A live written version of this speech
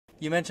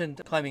You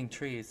mentioned climbing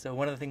trees. So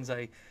one of the things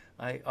I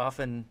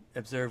often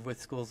observe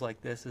with schools like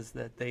this is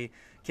that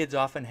kids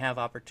often have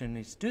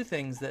opportunities to do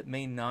things that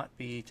may not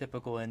be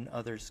typical in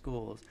other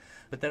schools.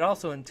 But that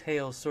also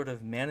entails sort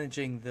of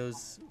managing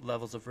those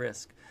levels of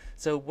risk.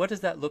 So what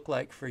does that look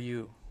like for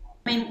you?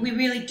 I mean, we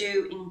really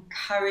do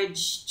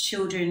encourage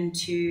children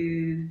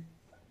to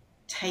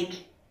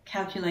take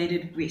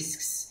calculated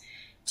risks,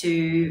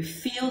 to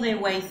feel their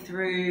way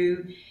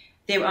through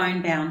their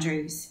own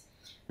boundaries.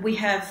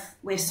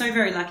 We're so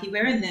very lucky.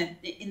 We're in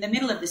the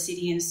middle of the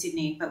city in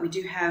Sydney, but we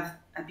do have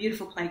a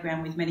beautiful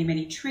playground with many,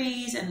 many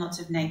trees and lots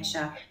of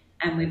nature,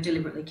 and we've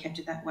deliberately kept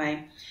it that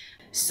way.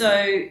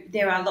 So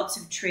there are lots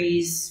of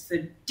trees for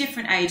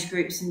different age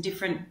groups and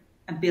different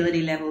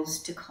ability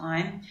levels to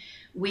climb.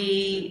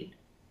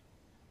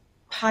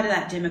 Part of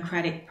that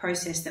democratic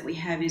process that we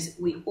have is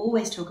we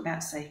always talk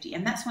about safety,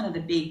 and that's one of the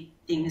big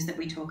things that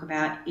we talk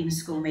about in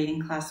school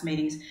meeting, class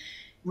meetings,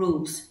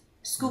 rules,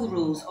 school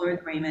rules or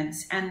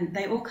agreements, and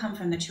they all come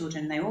from the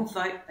children. They all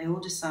vote, they all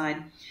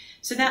decide.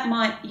 So that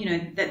might,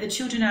 that the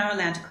children are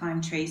allowed to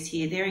climb trees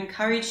here. They're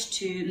encouraged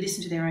to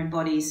listen to their own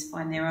bodies,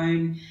 find their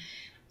own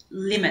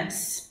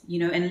limits,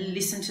 and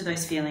listen to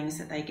those feelings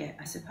that they get,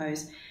 I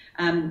suppose.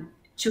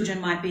 Children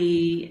might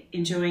be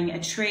enjoying a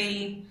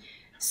tree.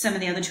 Some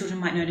of the other children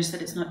might notice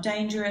that it's not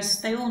dangerous.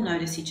 They all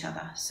notice each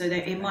other. So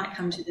it might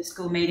come to the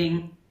school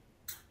meeting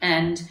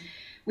and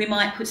we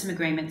might put some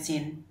agreements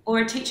in. Or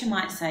a teacher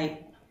might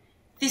say,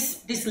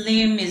 this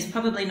limb is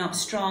probably not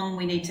strong.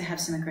 We need to have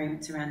some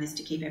agreements around this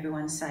to keep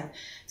everyone safe.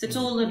 So it's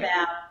all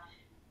about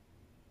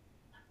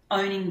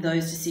owning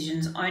those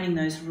decisions, owning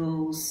those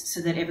rules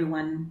so that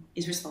everyone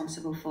is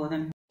responsible for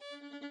them.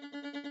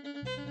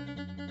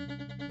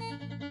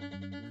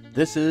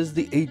 This is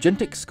the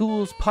Agentic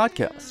Schools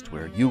podcast,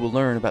 where you will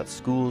learn about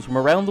schools from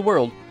around the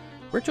world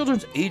where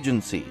children's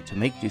agency to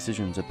make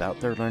decisions about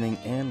their learning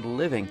and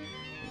living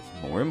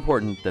is more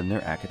important than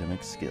their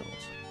academic skills.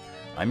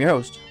 I'm your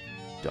host,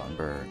 Don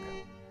Berg.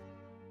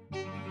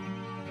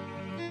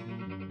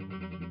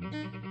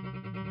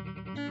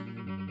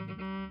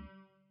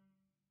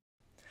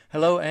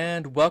 Hello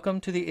and welcome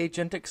to the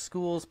Agentic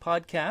Schools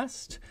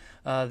podcast.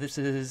 This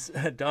is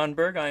Don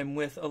Berg. I'm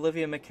with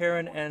Olivia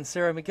McCarron and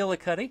Sara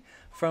MacGillicuddy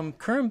from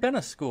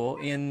Currambenna School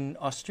in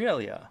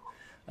Australia.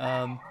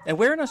 And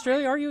where in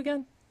Australia are you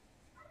again?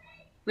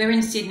 We're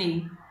in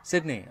Sydney.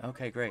 Sydney.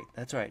 Okay, great.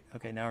 That's right.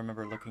 Okay, now I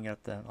remember looking at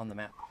on the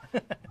map.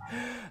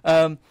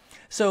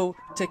 So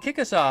to kick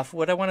us off,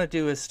 what I want to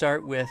do is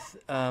start with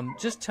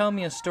just tell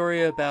me a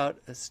story about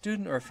a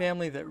student or a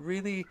family that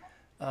really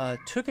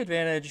took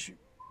advantage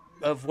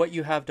of what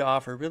you have to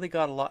offer, really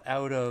got a lot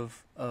out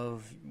of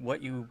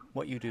what you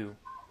do.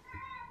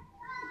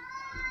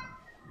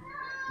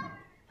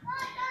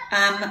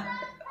 I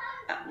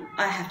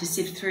have to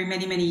sift through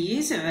many, many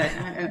years of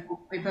it.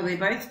 We probably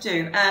both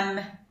do.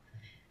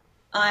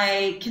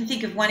 I can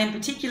think of one in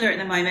particular at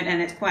the moment,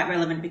 and it's quite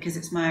relevant because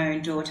it's my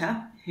own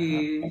daughter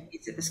who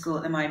is at the school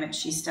at the moment.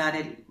 She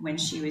started when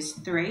she was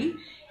 3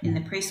 in the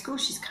preschool.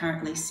 She's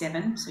currently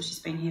 7, so she's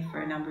been here for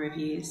a number of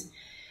years.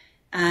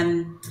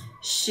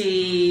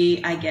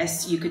 She, I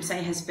guess you could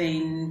say, has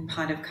been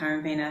part of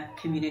Currambenna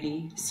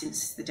community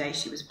since the day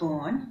she was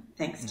born,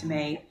 thanks to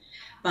me.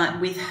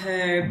 But with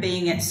her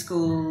being at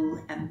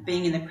school and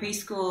being in the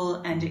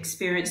preschool and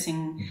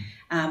experiencing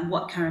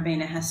what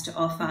Currambenna has to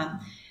offer,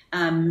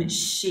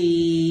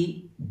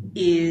 she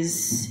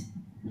is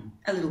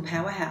a little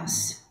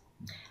powerhouse.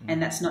 And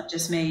that's not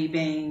just me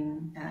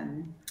being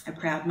a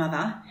proud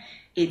mother.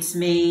 It's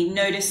me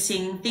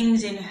noticing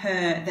things in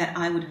her that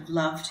I would have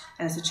loved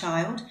as a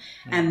child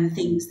and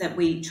things that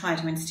we try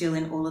to instill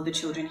in all of the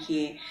children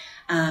here.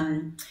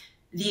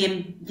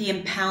 The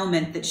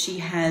empowerment that she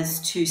has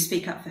to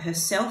speak up for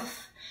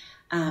herself,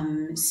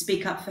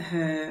 speak up for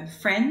her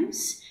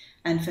friends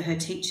and for her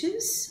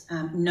teachers,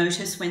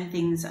 notice when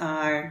things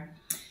are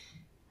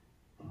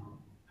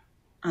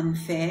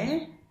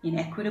unfair,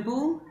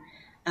 inequitable,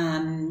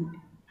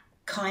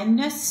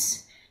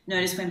 kindness.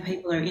 Notice when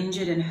people are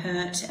injured and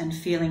hurt and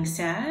feeling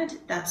sad.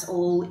 That's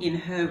all in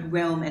her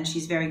realm, and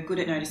she's very good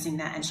at noticing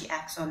that, and she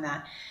acts on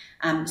that.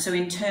 So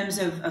in terms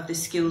of the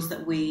skills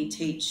that we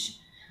teach,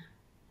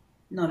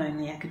 not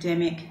only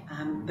academic,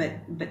 but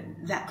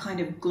that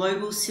kind of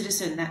global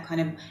citizen, that kind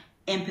of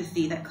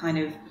empathy, that kind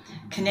of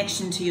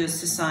connection to your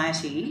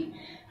society,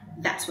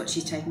 that's what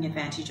she's taking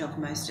advantage of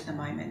most at the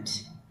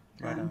moment.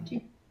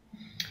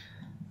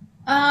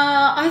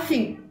 I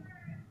think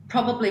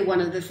probably one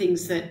of the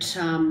things that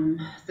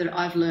that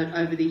I've learned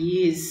over the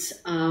years,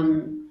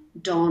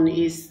 Don,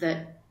 is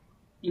that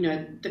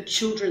the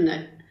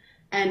children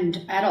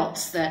and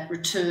adults that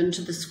return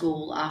to the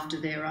school after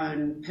their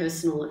own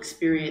personal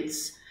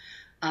experience,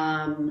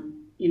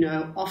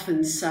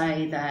 often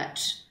say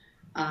that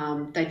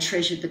they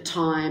treasured the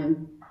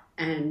time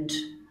and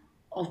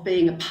of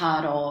being a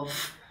part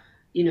of,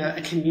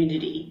 a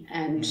community,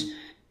 and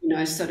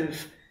sort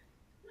of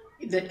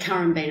that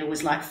Currambenna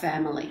was like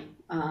family.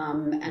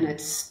 And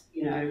it's,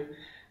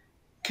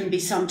 can be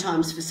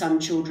sometimes for some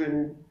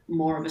children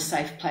more of a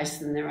safe place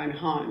than their own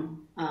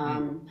home.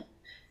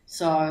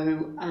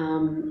 So,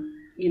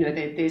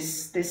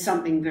 there's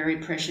something very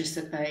precious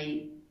that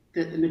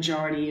the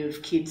majority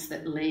of kids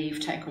that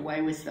leave take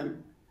away with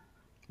them.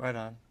 Right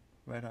on.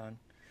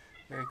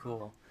 Very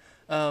cool.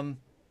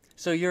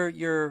 So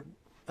your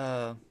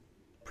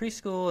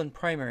preschool and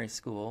primary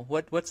school,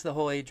 what's the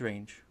whole age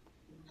range?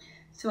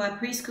 So our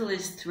preschool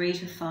is 3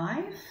 to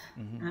 5,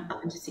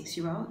 up into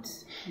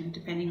 6-year-olds,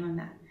 depending on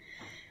that,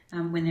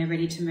 when they're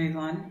ready to move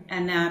on.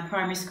 And our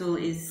primary school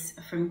is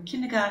from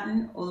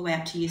kindergarten all the way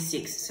up to year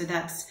 6. So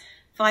that's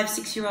 5,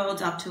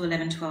 6-year-olds up to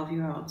 11,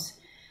 12-year-olds.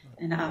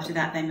 And after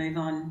that, they move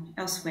on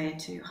elsewhere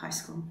to high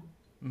school.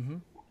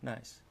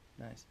 Nice.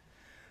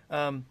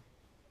 And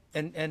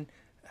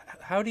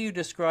how do you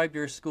describe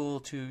your school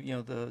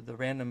to the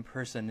random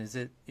person?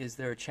 Is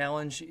there a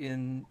challenge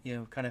in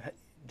kind of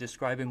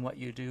describing what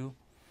you do?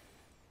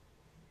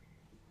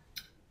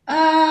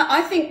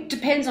 I think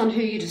depends on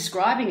who you're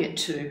describing it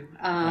to.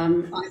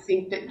 I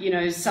think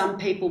that some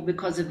people,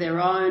 because of their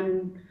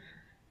own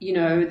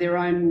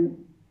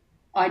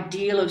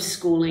ideal of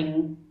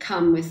schooling,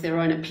 come with their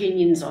own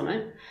opinions on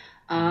it.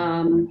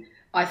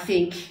 I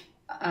think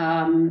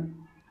I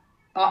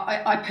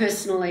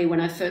personally, when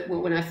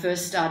I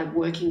first started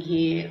working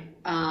here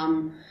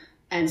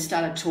and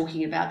started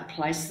talking about the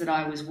place that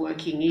I was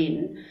working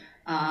in,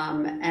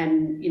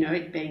 and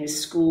it being a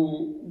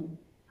school,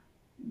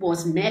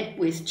 was met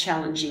with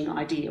challenging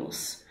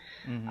ideals,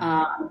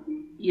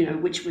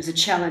 which was a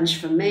challenge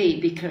for me,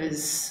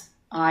 because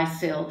I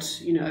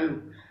felt,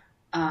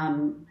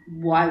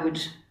 why would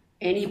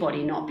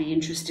anybody not be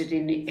interested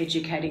in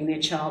educating their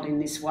child in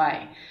this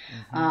way?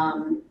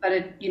 But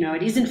it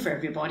isn't for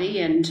everybody,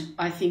 and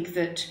I think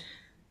that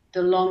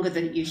the longer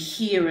that you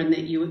hear and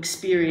that you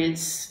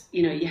experience,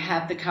 you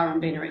have the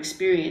Currambenna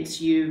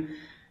experience, you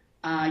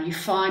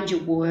find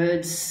your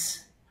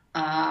words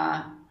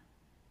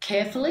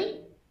carefully.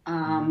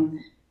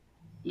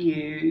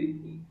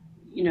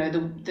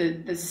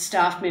 The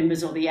staff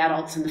members or the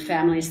adults and the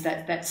families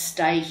that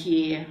stay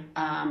here,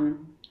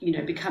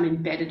 become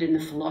embedded in the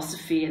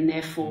philosophy, and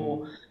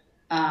therefore,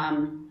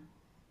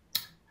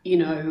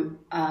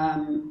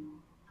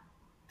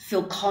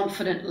 feel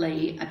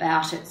confidently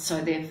about it.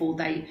 So therefore,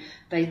 they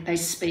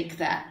speak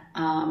that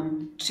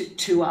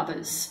to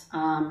others.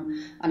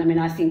 And I mean,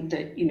 I think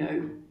that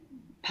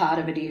part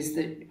of it is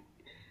that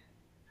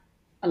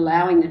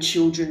allowing the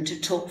children to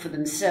talk for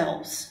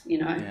themselves,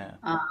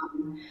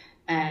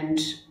 and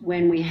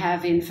when we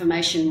have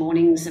information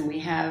mornings and we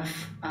have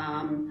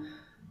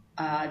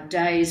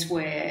days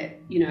where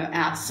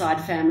outside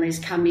families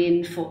come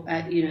in for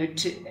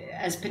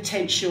as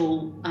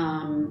potential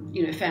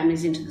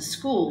families into the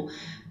school,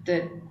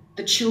 that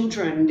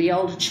the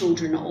older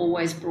children are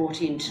always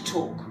brought in to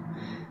talk,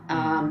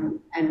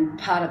 and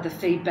part of the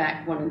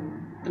feedback,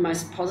 the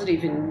most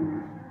positive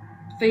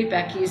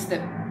feedback is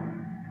that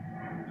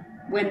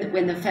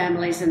when the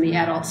families and the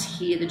adults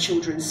hear the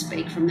children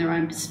speak from their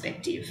own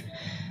perspective,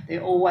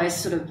 they're always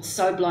sort of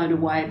so blown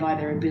away by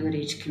their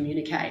ability to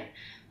communicate.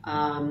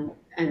 And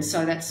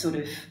so that's sort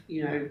of,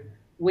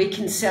 we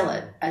can sell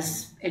it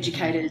as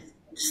educators,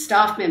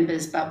 staff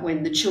members, but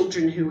when the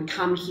children who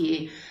come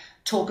here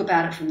talk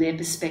about it from their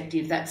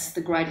perspective, that's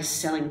the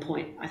greatest selling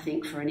point, I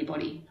think, for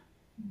anybody.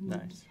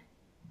 Nice.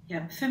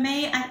 Yeah, for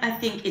me, I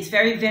think it's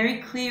very,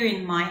 very clear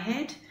in my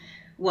head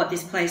what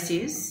this place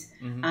is.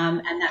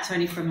 And that's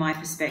only from my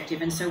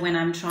perspective. And so when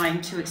I'm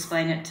trying to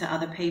explain it to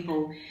other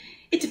people,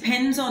 it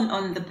depends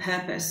on the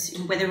purpose,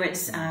 whether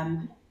it's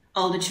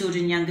older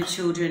children, younger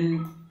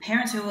children,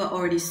 parents who are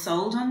already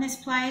sold on this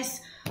place,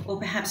 or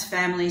perhaps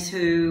families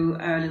who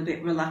are a little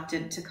bit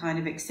reluctant to kind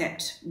of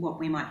accept what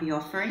we might be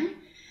offering.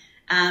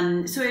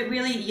 So it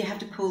really, you have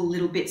to pull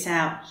little bits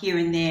out here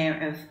and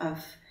there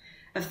of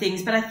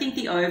things. But I think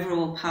the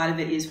overall part of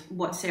it is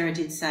what Sara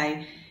did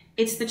say.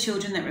 It's the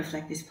children that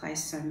reflect this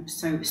place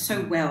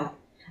so well,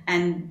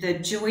 and the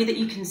joy that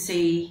you can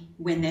see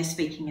when they're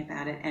speaking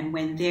about it and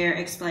when they're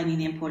explaining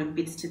the important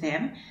bits to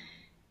them.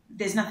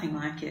 There's nothing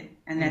like it,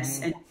 and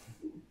and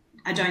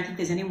I don't think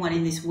there's anyone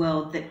in this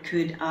world that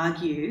could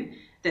argue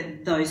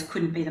that those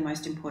couldn't be the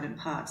most important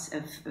parts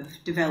of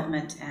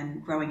development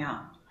and growing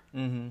up.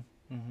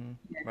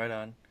 Right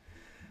on.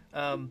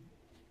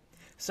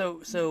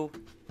 So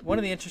one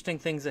of the interesting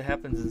things that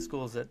happens in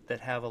schools that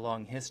have a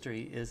long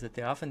history is that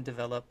they often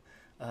develop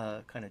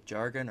kind of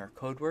jargon or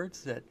code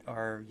words that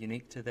are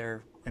unique to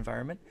their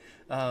environment.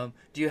 Do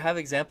you have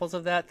examples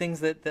of that? Things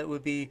that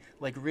would be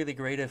like really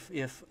great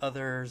if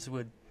others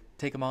would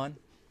take them on?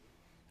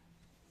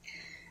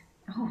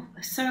 Oh,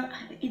 so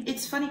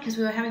it's funny because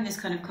we were having this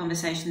kind of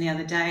conversation the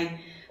other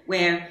day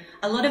where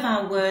a lot of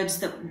our words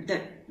that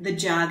the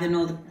jargon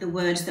or the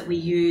words that we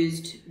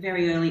used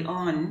very early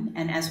on,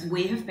 and as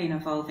we have been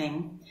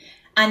evolving,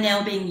 are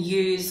now being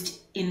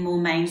used in more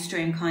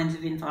mainstream kinds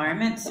of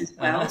environments as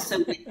well.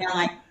 So we're now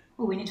like,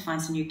 oh, we need to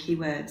find some new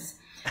keywords.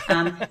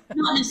 Not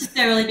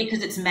necessarily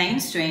because it's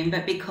mainstream,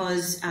 but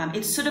because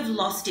it's sort of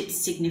lost its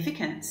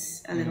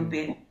significance a little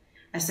bit,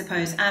 I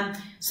suppose.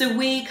 So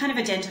we kind of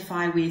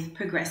identify with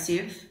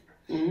progressive,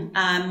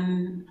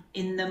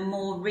 In the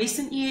more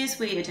recent years,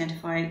 we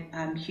identify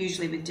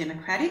hugely with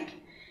democratic.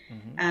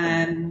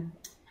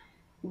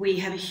 We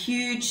have a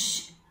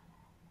huge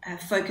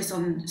focus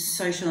on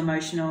social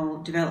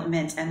emotional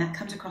development, and that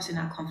comes across in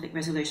our conflict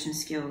resolution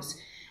skills.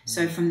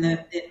 So from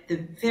the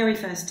very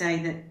first day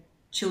that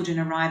children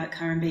arrive at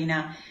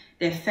Currambenna,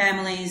 their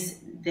families,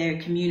 their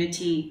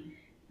community,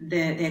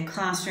 their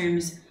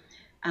classrooms,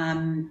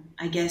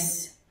 I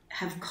guess,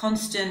 have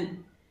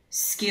constant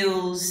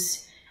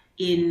skills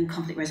in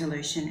conflict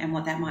resolution and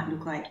what that might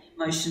look like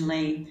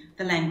emotionally,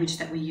 the language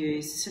that we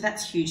use. So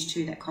that's huge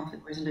too, that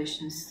conflict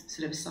resolution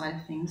sort of side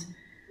of things.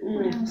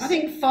 I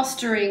think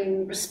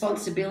fostering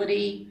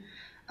responsibility,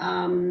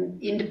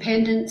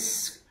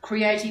 independence,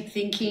 creative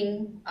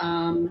thinking,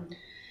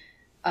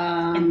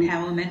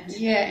 empowerment.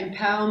 Yeah,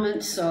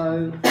 empowerment.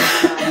 So,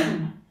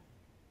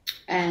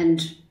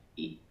 and,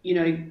 you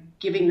know,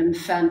 giving them the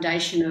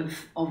foundation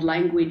of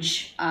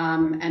language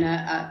and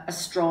a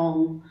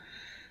strong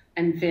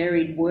and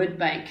varied word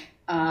bank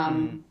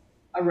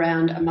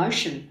around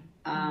emotion.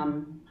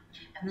 And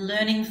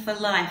learning for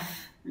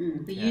life.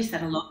 We use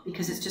that a lot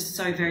because it's just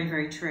so very,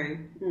 very true.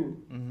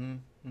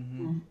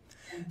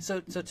 So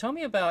tell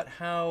me about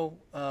how,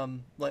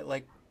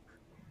 like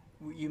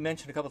you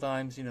mentioned a couple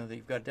times, you know, that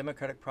you've got a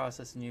democratic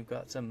process and you've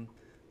got some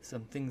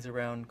things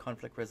around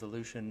conflict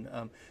resolution.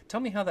 Tell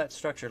me how that's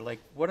structured.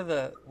 Like, what are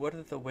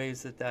the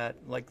ways that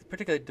like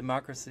particularly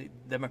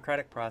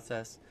democratic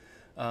process,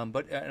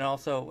 and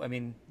also, I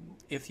mean,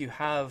 if you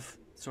have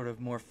sort of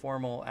more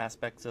formal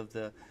aspects of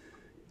the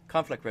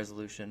conflict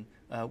resolution,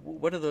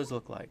 what do those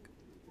look like?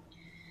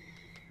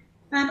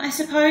 I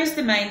suppose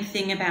the main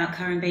thing about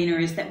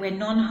Currambenna is that we're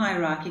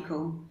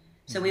non-hierarchical.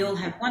 So we all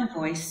have one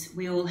voice,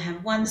 we all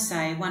have one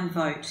say, one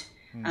vote.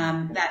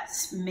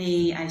 That's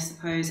me, I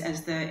suppose,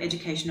 as the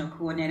educational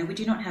coordinator. We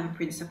do not have a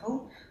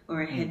principal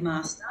or a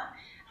headmaster.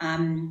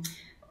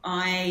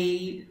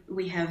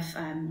 We have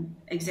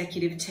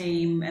executive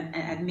team,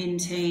 admin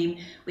team,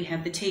 we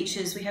have the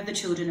teachers, we have the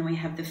children, and we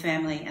have the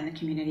family and the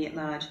community at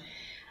large.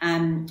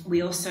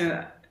 We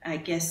also, I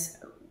guess,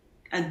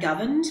 are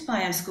governed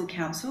by our school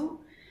council,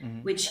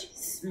 which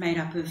is made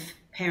up of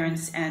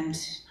parents and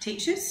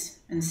teachers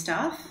and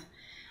staff.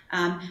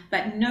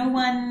 But no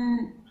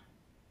one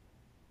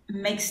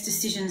makes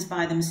decisions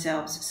by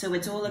themselves. So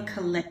it's all a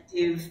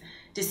collective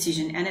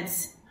decision. And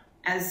it's,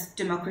 as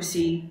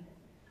democracy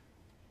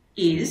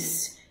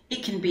is,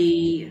 it can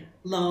be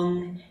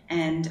long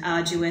and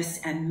arduous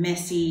and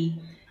messy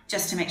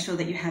just to make sure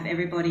that you have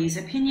everybody's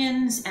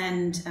opinions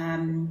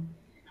and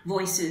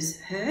voices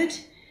heard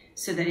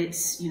so that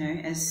it's, you know,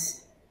 as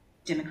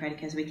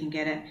democratic as we can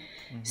get it.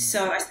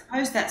 So I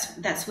suppose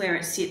that's where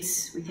it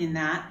sits within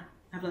that.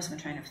 I've lost my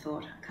train of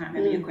thought. I can't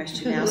remember your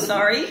question now.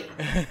 Sorry.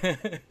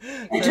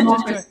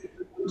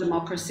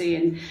 Democracy,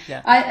 and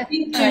I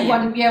think too.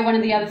 One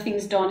of the other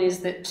things, Don, is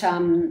that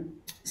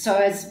so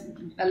as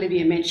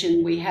Olivia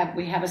mentioned, we have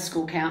a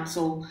school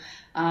council.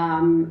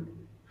 From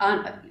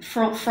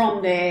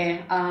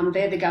there,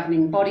 they're the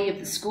governing body of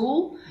the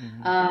school,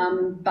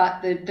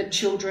 but the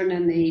children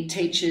and the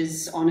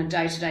teachers on a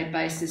day-to-day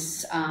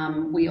basis,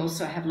 we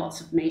also have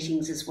lots of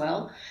meetings as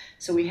well.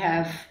 So we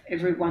have,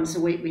 every once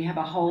a week, we have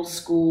a whole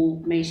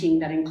school meeting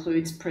that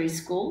includes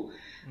preschool.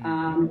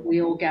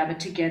 We all gather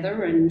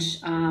together and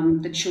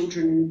the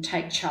children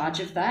take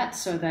charge of that.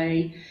 So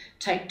they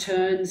take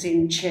turns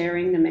in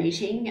chairing the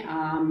meeting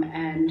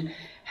and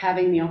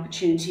having the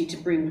opportunity to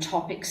bring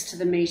topics to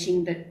the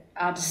meeting that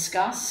are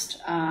discussed.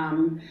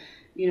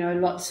 You know,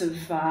 lots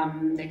of,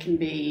 there can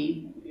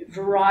be a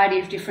variety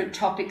of different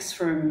topics,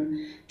 from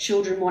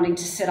children wanting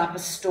to set up a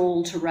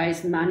stall to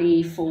raise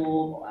money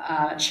for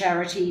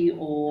charity,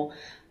 or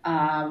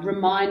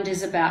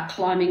reminders about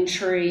climbing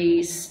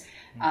trees,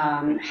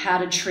 how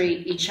to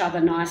treat each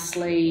other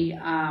nicely,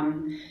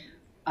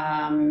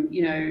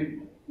 you know,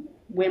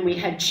 when we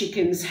had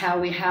chickens, how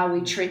we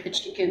treat the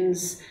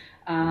chickens,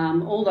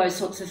 all those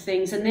sorts of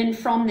things. And then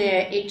from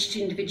there, each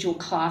individual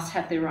class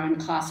have their own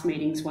class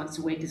meetings once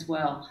a week as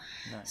well.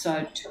 Nice.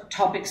 So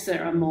topics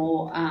that are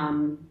more,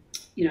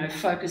 you know,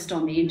 focused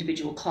on the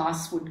individual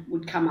class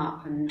would come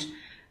up, and,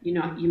 you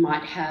know, you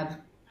might have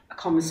a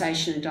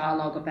conversation, a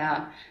dialogue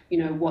about, you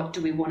know, what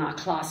do we want our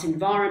class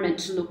environment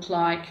to look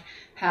like?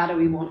 How do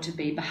we want to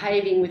be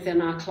behaving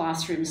within our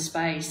classroom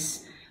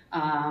space?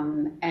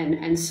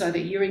 And so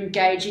that you're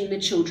engaging the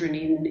children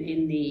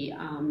in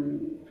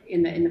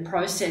the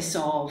process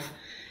of,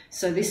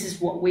 so this is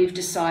what we've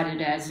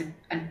decided as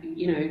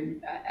you know,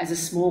 as a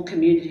small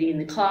community in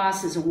the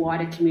class, as a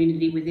wider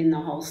community within the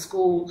whole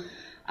school,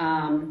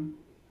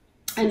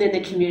 and then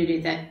the community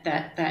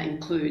that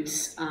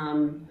includes,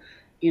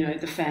 you know,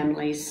 the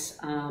families.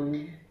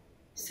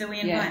 So we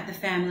invite the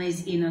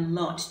families in a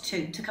lot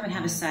to come and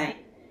have a say,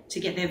 to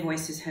get their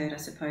voices heard, I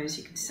suppose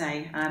you could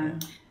say.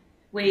 And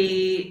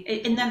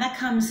then that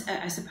comes,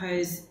 I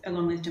suppose,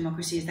 along with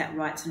democracy, is that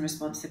rights and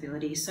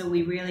responsibility. So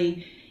we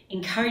really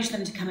encourage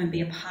them to come and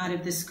be a part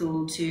of the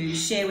school, to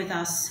share with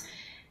us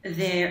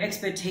their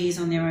expertise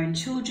on their own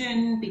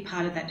children, be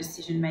part of that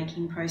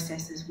decision-making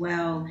process as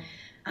well.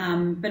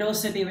 but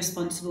also be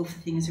responsible for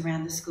things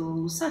around the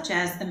school, such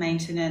as the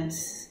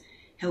maintenance,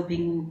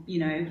 helping,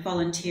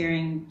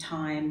 volunteering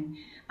time.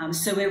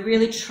 So we're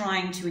really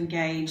trying to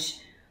engage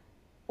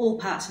all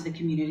parts of the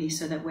community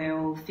so that we're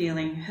all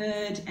feeling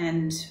heard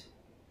and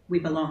we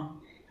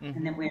belong,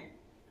 and that we're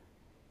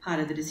part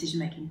of the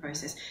decision-making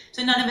process.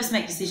 So none of us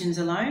make decisions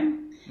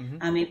alone.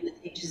 Even the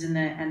teachers and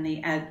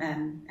the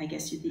I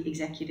guess the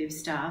executive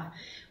staff,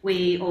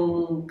 we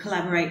all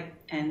collaborate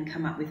and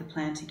come up with a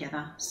plan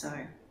together. So,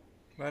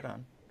 right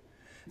on.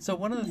 So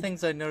one of the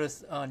things I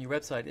noticed on your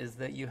website is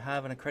that you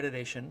have an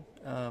accreditation,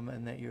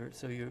 and that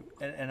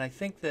and I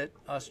think that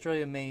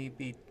Australia may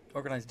be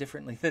organized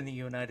differently than the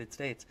United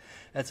States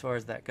as far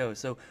as that goes.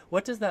 So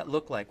what does that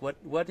look like?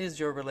 What is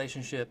your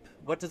relationship?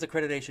 What does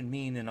accreditation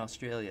mean in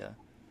Australia?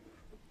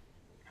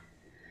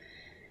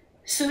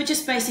 So it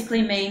just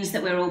basically means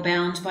that we're all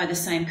bound by the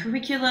same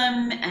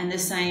curriculum and the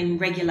same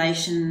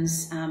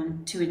regulations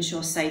to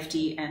ensure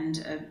safety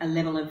and a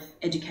level of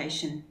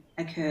education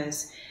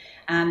occurs.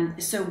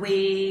 So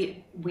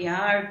we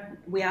are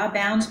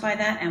bound by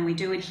that, and we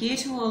do adhere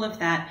to all of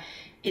that.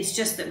 It's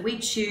just that we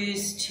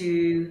choose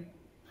to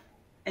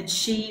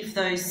achieve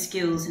those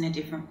skills in a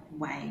different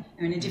way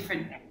or in a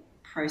different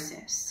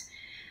process.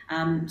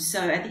 So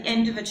at the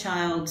end of a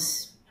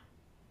child's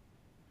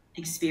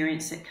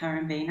experience at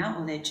Currambenna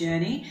or their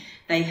journey,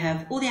 they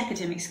have all the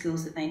academic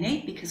skills that they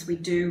need, because we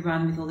do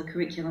run with all the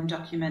curriculum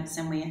documents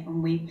and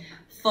we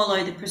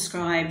follow the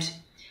prescribed,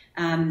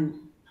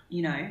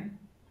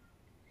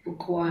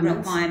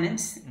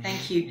 requirements.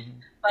 Thank you.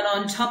 But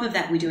on top of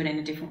that, we do it in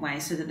a different way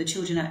so that the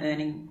children are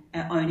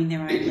owning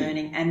their own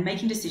learning and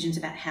making decisions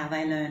about how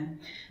they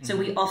learn. So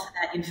we offer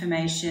that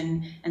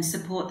information and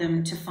support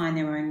them to find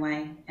their own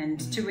way and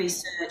to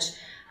research.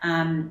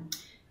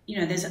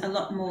 There's a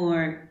lot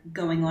more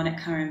going on at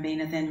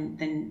Currambenna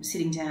than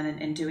sitting down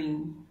and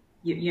doing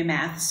your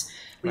maths.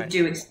 We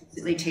do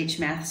explicitly teach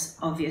maths,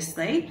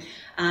 obviously,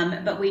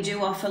 but we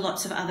do offer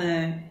lots of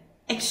other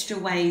extra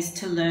ways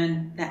to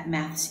learn that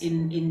maths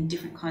in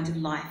different kinds of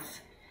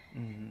life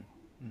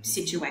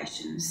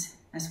situations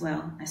as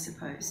well, I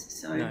suppose.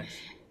 So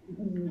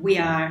we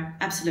are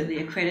absolutely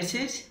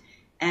accredited,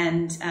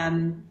 and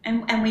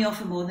we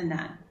offer more than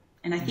that.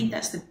 And I think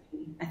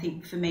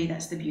for me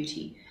that's the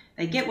beauty.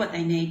 They get what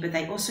they need, but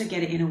they also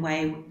get it in a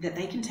way that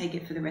they can take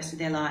it for the rest of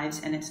their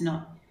lives, and it's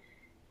not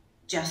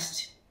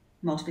just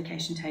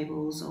multiplication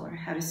tables or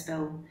how to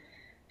spell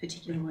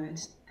particular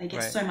words. They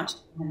get so much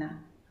more than that.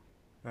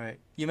 Right.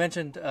 You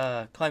mentioned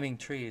climbing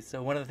trees.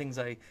 So one of the things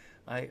I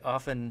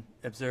often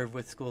observe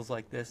with schools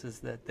like this is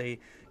that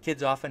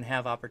kids often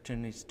have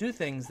opportunities to do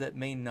things that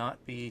may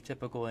not be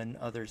typical in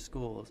other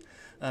schools.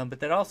 But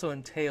that also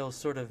entails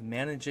sort of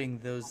managing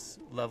those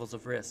levels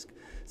of risk.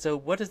 So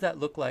what does that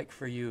look like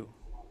for you?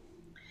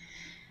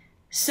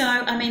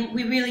 So,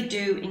 we really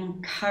do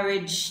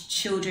encourage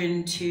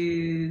children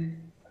to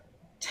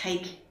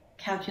take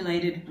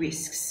calculated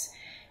risks,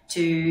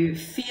 to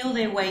feel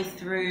their way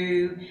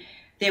through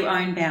their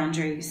own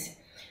boundaries.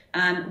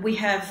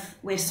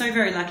 We're so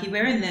very lucky.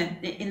 We're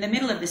in the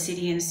middle of the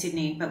city in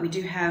Sydney, but we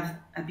do have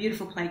a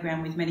beautiful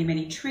playground with many,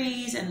 many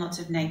trees and lots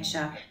of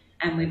nature,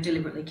 and we've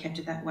deliberately kept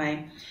it that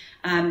way.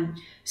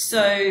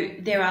 So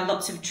there are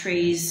lots of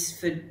trees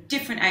for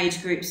different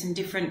age groups and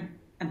different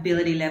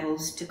ability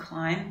levels to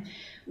climb.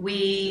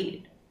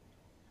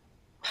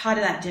 Part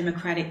of that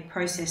democratic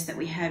process that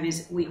we have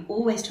is we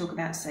always talk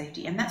about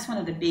safety, and that's one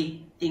of the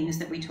big things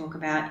that we talk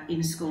about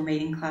in school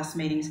class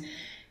meetings,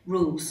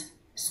 rules,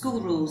 school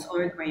rules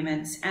or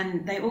agreements,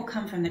 and they all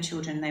come from the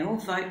children. They all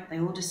vote, they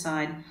all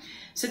decide.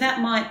 So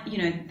that might,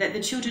 that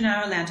the children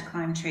are allowed to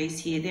climb trees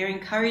here. They're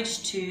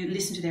encouraged to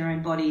listen to their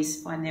own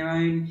bodies, find their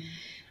own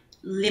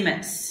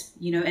limits,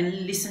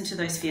 and listen to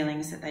those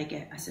feelings that they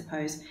get, I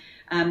suppose.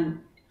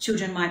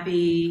 Children might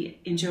be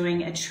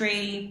enjoying a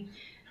tree.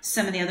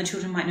 Some of the other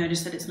children might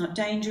notice that it's not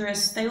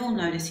dangerous. They all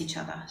notice each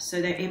other. So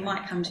it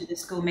might come to the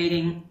school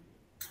meeting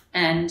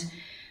and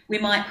we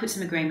might put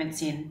some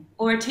agreements in.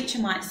 Or a teacher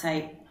might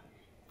say,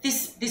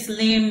 this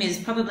limb is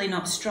probably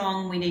not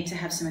strong. We need to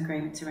have some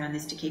agreements around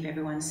this to keep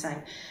everyone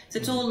safe. So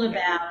it's all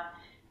about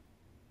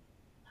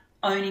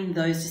owning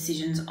those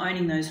decisions,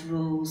 owning those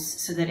rules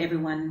so that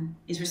everyone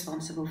is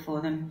responsible for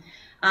them.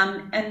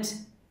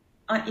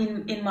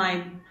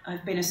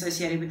 I've been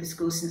associated with the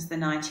school since the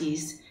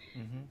 90s.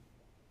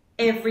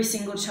 Every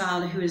single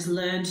child who has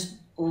learned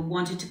or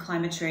wanted to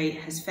climb a tree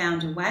has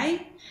found a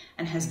way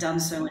and has done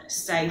so in a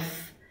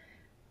safe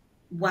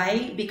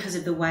way because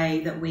of the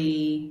way that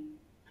we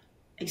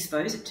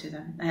expose it to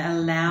them. They're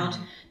allowed to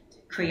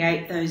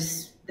create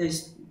those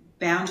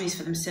boundaries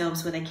for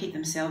themselves where they keep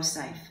themselves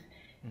safe.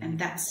 And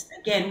that's,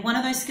 again, one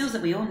of those skills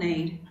that we all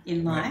need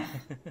in life.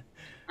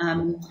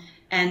 And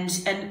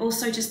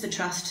also just the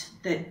trust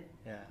that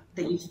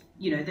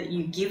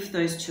you give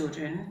those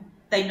children.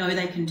 They know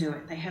they can do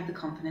it. They have the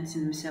confidence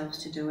in themselves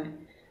to do it.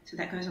 So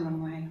that goes a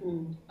long way.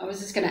 I was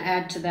just going to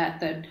add to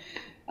that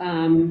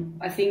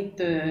I think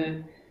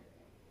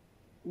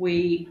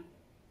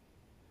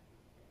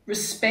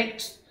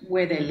respect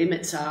where their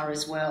limits are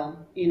as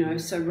well,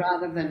 so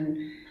rather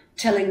than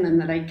telling them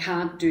that they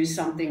can't do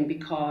something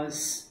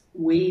because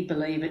we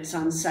believe it's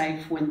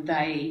unsafe when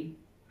they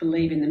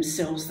believe in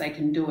themselves they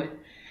can do it,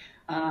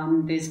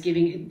 there's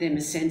giving them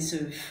a sense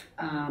of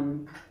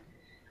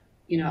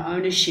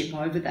ownership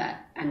over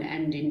that,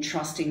 and in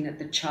trusting that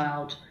the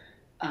child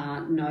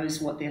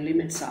knows what their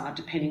limits are,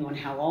 depending on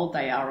how old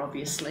they are,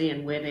 obviously,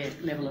 and where their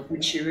level of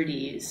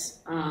maturity is.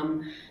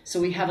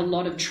 So we have a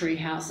lot of tree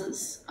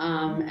houses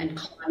and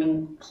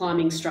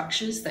climbing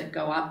structures that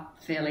go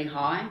up fairly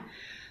high.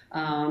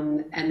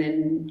 And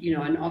then,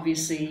 and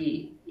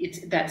obviously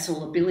that's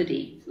all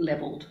ability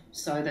leveled,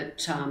 so that,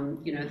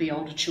 the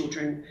older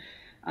children,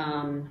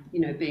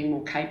 being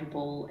more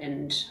capable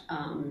and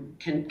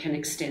can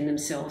extend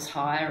themselves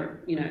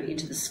higher,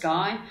 into the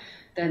sky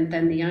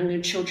than the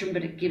younger children,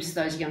 but it gives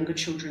those younger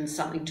children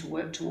something to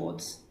work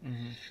towards.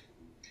 Mm-hmm.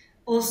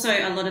 Also,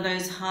 a lot of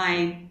those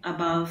high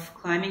above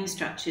climbing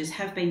structures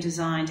have been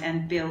designed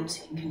and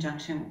built in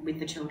conjunction with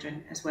the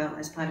children as well,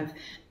 as part of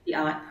the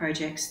art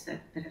projects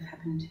that have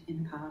happened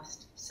in the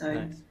past. So,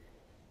 nice.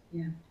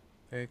 Yeah.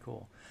 Very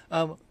cool.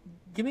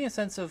 Give me a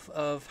sense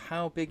of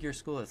how big your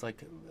school is.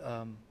 Like,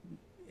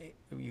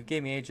 you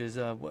gave me ages.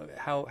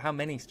 How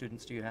many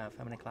students do you have?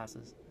 How many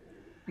classes?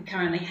 We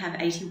currently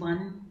have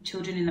 81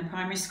 children in the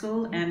primary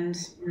school, and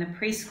in the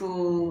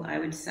preschool, I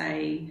would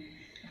say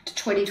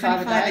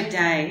 25 a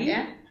day.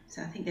 Yeah.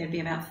 So I think there'd be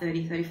about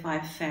 30,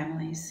 35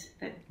 families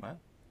that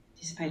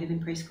participated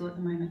in preschool at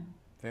the moment.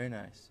 Very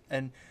nice.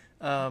 And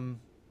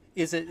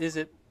is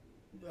it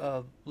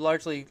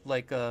largely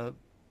like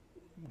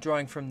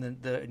drawing from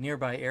the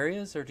nearby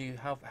areas, or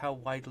how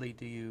widely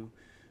do you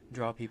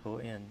draw people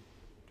in?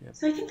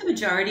 So I think the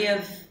majority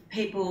of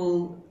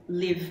people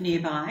live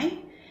nearby.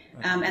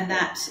 And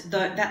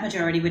that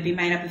majority would be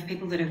made up of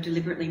people that have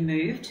deliberately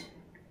moved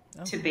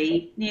to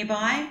be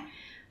nearby,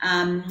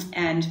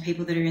 and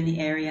people that are in the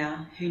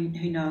area who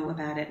know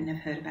about it and have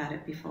heard about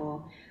it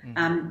before.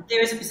 Mm-hmm.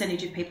 There is a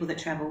percentage of people that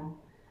travel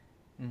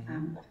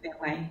a fair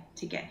way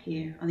to get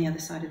here on the other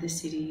side of the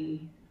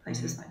city,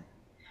 places like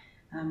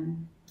that.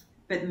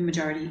 But the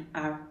majority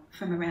are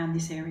from around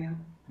this area.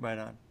 Right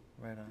on.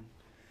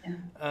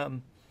 Yeah.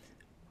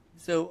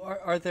 So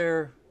are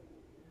there...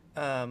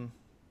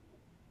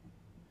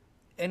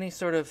 any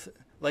sort of,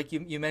 like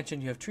you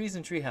mentioned, you have trees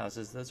and tree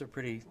houses. Those are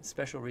pretty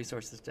special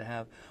resources to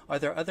have. Are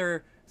there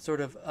other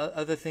sort of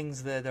other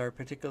things that are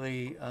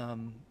particularly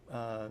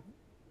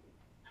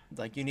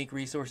like unique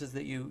resources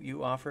that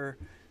you offer?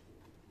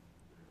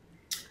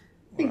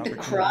 I think the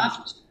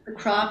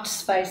craft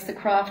space, the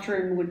craft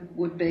room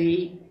would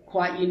be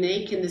quite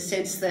unique in the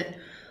sense that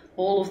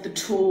all of the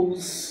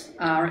tools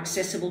are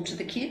accessible to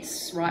the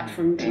kids, right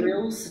from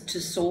drills to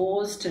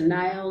saws to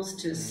nails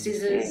to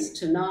scissors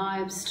to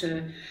knives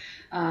to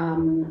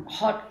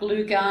hot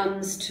glue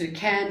guns to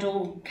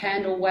candle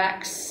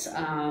wax,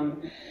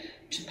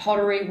 to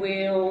pottery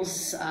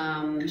wheels.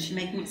 She's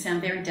making it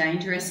sound very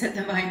dangerous at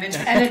the moment.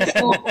 And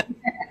it's all,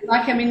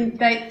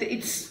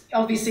 it's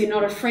obviously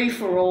not a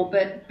free-for-all,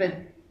 but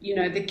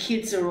the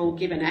kids are all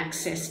given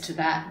access to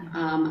that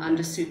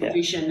under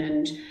supervision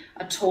and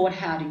are taught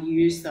how to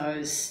use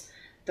those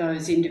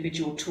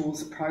individual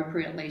tools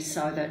appropriately,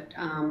 so that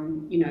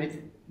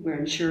we're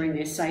ensuring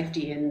their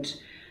safety and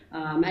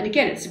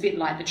again, it's a bit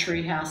like the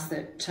treehouse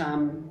that,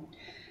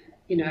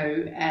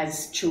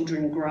 as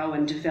children grow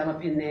and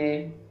develop in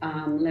their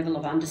level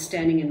of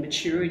understanding and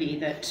maturity,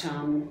 that,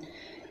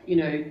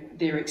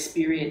 their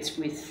experience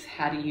with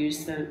how to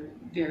use the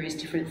various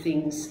different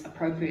things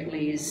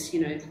appropriately is,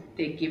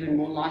 they're given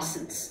more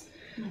license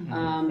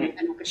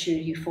and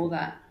opportunity for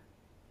that.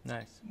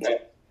 Nice. So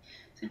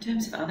in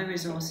terms of other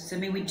resources,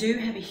 we do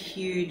have a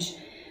huge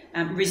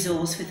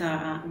resource with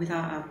our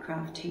art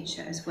craft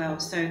teacher as well.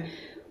 So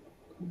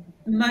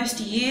most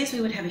years we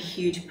would have a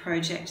huge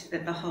project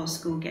that the whole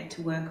school get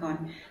to work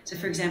on. So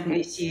for example,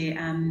 this year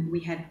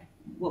we had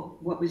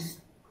what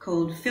was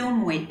called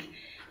Film Week,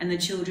 and the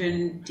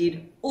children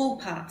did all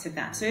parts of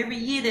that. So every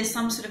year there's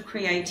some sort of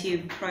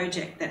creative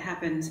project that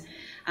happens.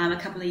 A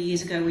couple of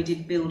years ago we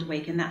did Build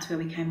Week, and that's where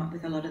we came up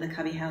with a lot of the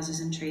cubby houses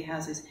and tree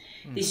houses.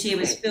 This year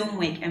was Film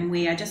Week, and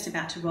we are just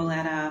about to roll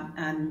out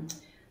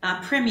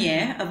our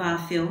premiere of our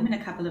film in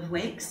a couple of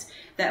weeks.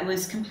 That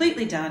was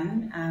completely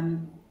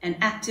done and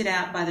acted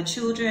out by the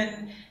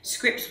children.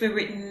 Scripts were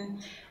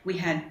written. We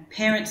had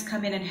parents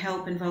come in and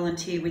help and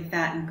volunteer with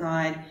that and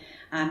guide.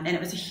 And it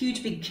was a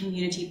huge, big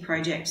community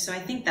project. So I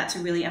think that's a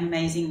really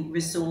amazing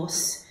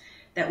resource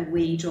that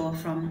we draw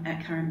from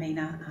at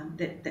Currambenna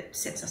that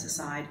sets us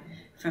aside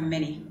from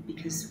many,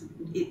 because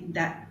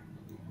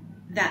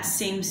that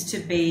seems to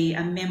be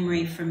a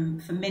memory for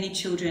many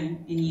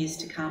children in years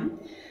to come.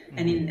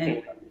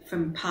 And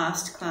from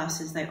past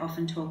classes, they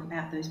often talk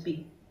about those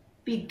big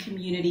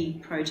community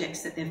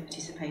projects that they've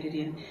participated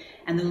in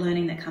and the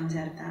learning that comes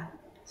out of that.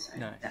 So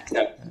that's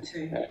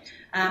too.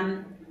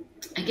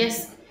 I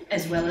guess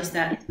as well as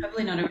that, it's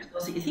probably not a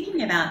resource that you're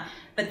thinking about,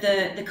 but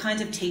the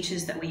kinds of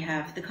teachers that we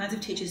have, the kinds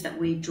of teachers that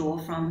we draw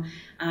from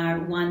are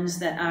ones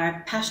that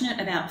are passionate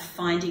about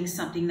finding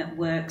something that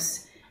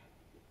works,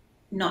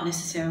 not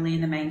necessarily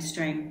in the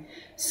mainstream.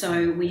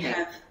 So we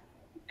have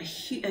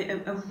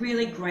a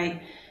really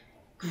great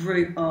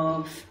group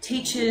of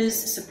teachers,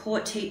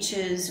 support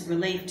teachers,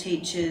 relief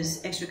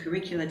teachers,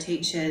 extracurricular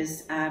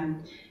teachers,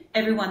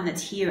 everyone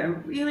that's here are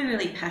really,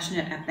 really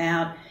passionate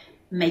about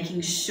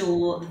making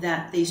sure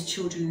that these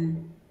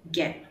children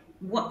get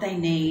what they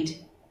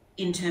need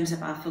in terms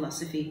of our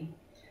philosophy.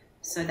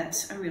 So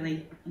that's a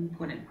really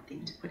important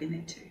thing to put in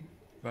there too.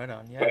 Right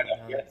on. Yeah,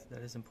 no,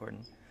 that is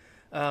important.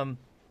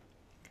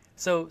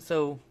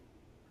 So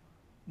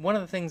one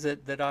of the things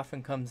that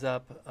often comes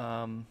up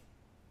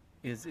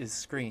is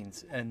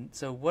screens. And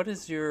so what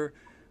is your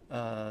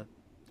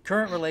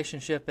current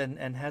relationship,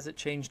 and has it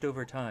changed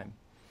over time?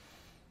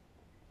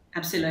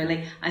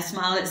 Absolutely. I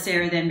smile at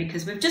Sarah then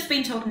because we've just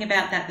been talking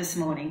about that this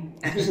morning,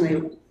 actually,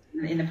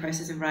 in the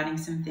process of writing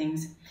some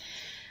things.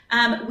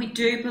 We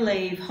do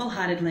believe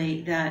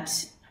wholeheartedly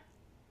that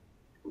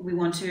we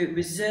want to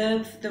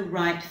reserve the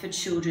right for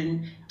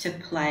children to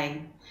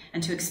play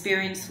and to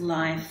experience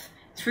life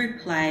through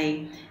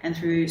play and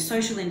through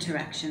social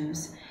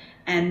interactions.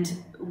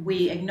 And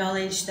we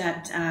acknowledge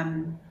that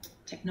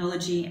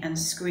technology and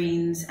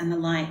screens and the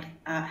like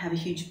have a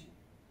huge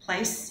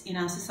place in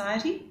our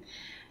society,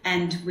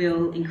 and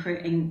will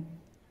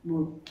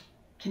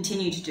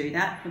continue to do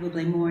that,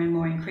 probably more and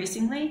more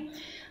increasingly.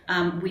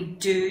 We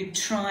do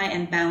try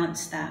and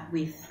balance that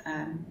with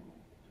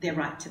their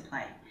right to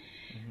play.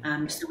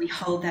 So we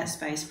hold that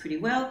space pretty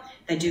well.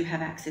 They do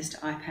have access to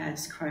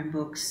iPads,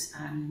 Chromebooks,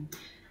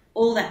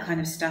 all that kind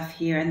of stuff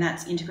here, and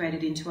that's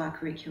integrated into our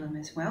curriculum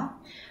as well.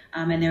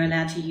 And they're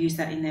allowed to use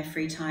that in their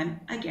free time,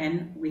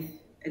 again, with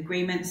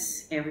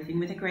agreements, everything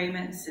with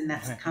agreements, and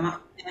that's come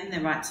up with them, their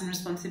rights and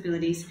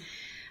responsibilities.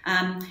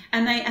 And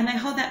they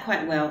hold that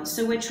quite well.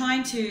 So we're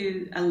trying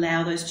to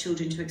allow those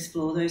children to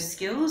explore those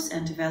skills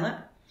and develop,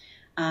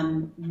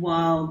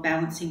 while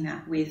balancing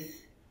that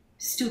with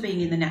still being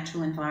in the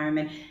natural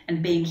environment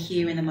and being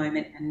here in the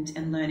moment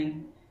and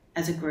learning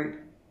as a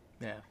group.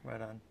 Yeah,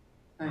 right on.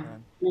 Right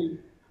on.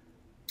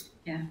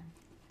 Yeah.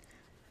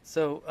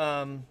 So,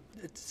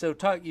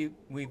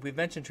 we've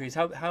mentioned trees.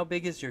 How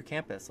big is your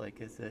campus? Like,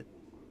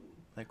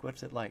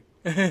 what's it like?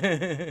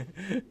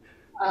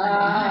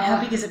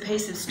 How big is a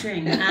piece of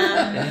string?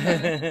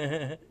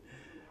 I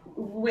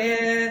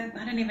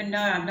don't even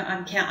know.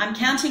 I'm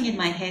counting in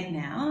my head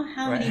now.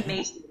 How many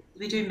meters?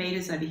 We do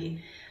meters over here.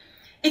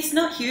 It's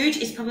not huge.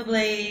 It's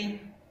probably,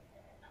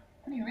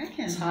 what do you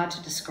reckon? It's hard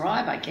to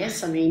describe, I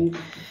guess. I mean,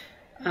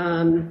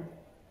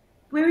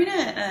 we're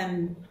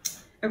in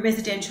a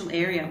residential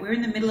area. We're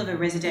in the middle of a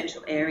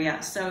residential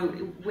area.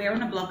 So we're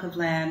on a block of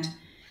land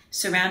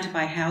surrounded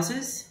by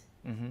houses.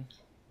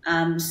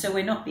 Mm-hmm. So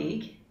we're not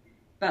big,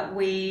 but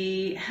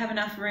we have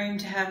enough room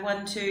to have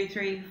 1, 2,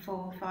 3,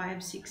 4,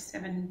 5, 6,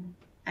 7,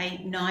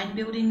 8, 9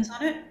 buildings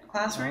on it,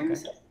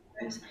 classrooms.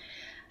 Okay.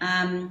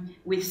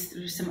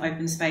 With some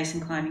open space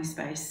and climbing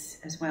space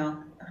as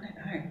well. I don't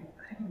know.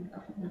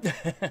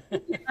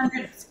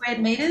 100 square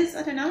meters?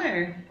 I don't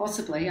know.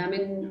 Possibly. I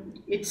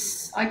mean,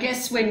 it's, I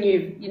guess when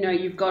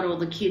you've got all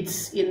the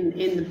kids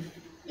in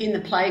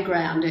the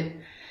playground,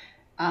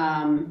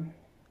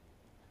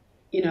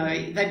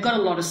 they've got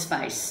a lot of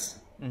space.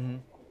 Mm-hmm.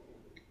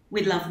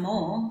 We'd love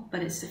more,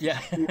 but it's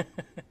sufficient.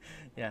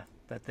 Yeah,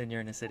 but then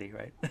you're in a city,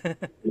 right?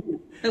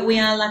 But we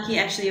are lucky,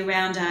 actually,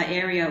 around our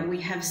area.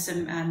 We have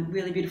some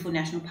really beautiful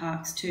national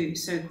parks too.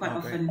 So quite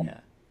often,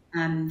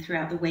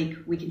 throughout the week,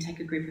 we can take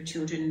a group of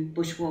children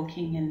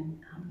bushwalking and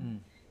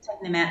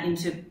taking them out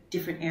into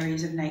different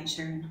areas of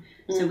nature. And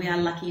so we are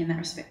lucky in that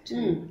respect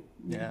too.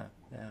 Yeah,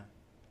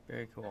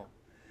 very cool.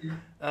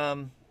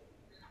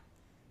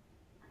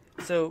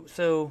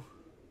 So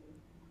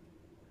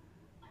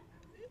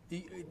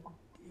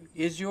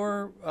is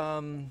your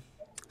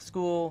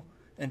school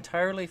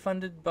entirely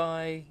funded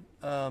by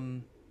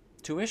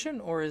tuition,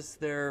 or is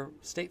there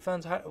state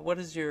funds? What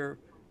is your,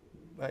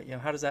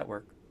 how does that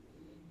work?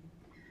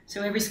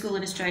 So every school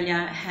in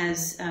Australia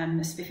has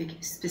a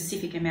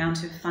specific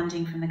amount of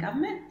funding from the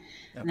government,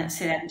 and that's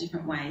set out in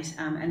different ways.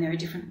 And there are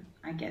different,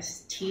 I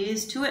guess,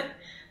 tiers to it,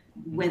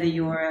 whether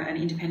you're an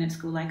independent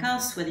school like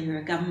us, whether you're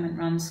a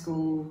government-run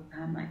school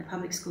like the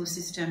public school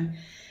system.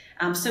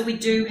 So we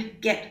do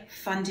get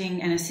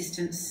funding and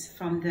assistance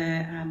from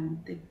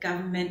the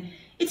government.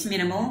 It's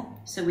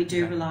minimal, so we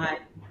do rely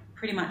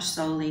pretty much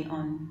solely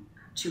on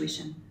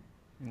tuition.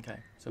 Okay,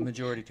 so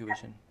majority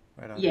tuition,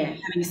 right on. Yeah,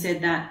 having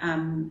said that,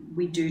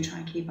 we do try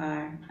and keep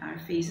our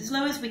fees as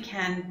low as we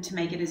can to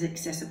make it as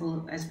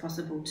accessible as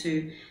possible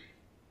to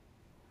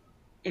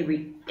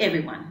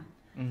everyone.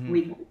 Mm-hmm.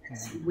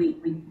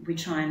 We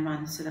try and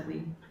run so that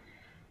we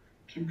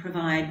can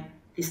provide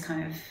this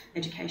kind of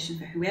education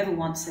for whoever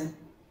wants it.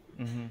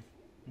 Mm-hmm.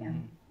 Yeah.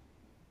 Mm-hmm.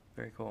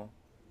 Very cool.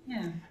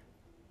 Yeah.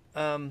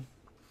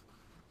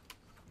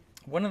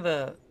 One of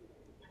the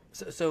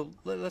so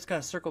let's kind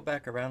of circle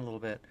back around a little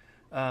bit.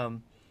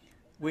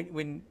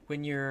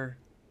 when you're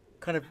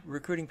kind of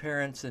recruiting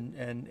parents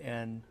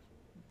and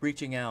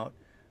reaching out,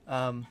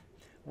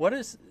 what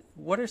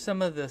are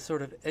some of the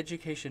sort of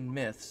education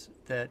myths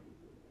that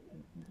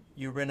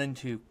you run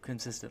into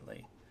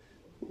consistently?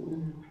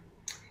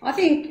 I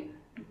think,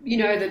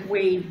 that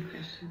we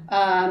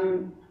are,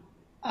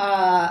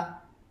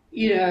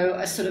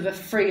 a sort of a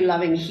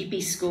free-loving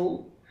hippie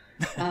school.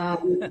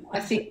 I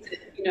think that,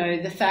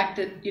 the fact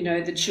that,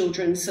 the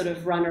children sort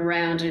of run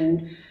around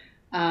and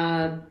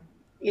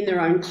in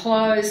their own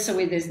clothes, so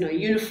where there's no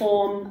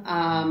uniform,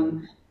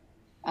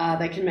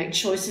 they can make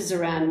choices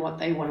around what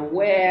they want to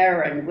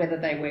wear and whether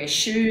they wear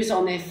shoes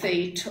on their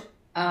feet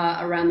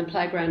around the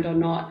playground or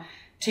not.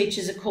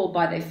 Teachers are called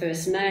by their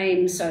first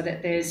name, so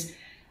that there's,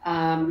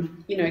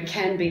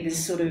 can be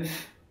this sort of,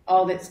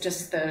 that's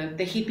just the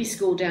hippie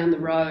school down the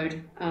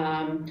road.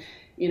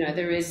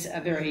 There is a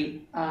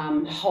very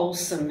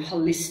wholesome,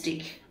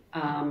 holistic,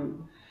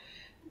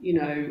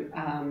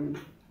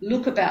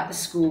 look about the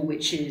school,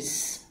 which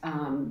is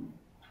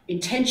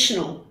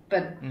intentional.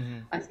 But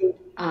I think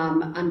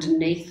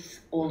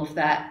underneath all of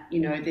that,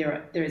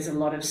 there is a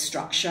lot of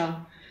structure.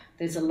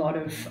 There's a lot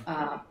of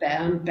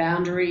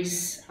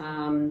boundaries,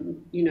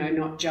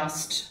 not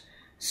just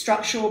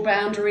structural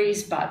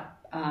boundaries, but,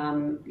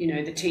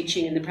 the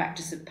teaching and the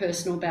practice of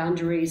personal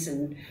boundaries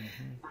and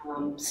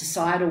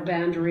societal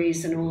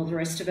boundaries and all of the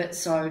rest of it.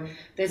 So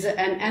there's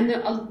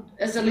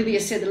as Olivia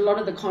said, a lot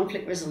of the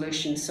conflict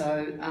resolution,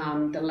 so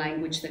the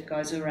language that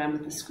goes around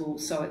with the school.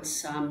 So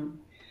it's,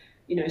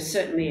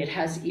 certainly it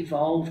has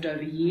evolved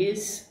over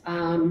years.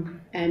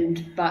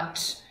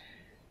 But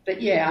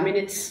yeah, I mean,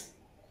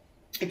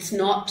 it's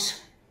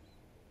not,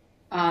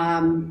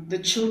 the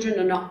children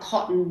are not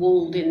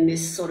cotton-wooled in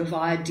this sort of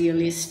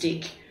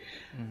idealistic,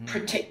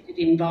 protected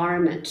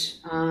environment.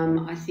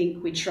 I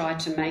think we try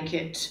to make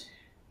it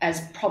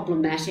as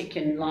problematic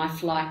and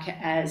lifelike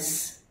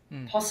as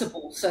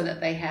possible, so that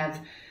they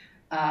have,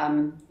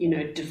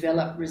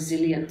 develop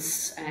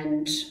resilience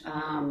and,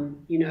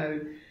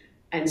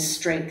 and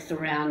strength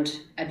around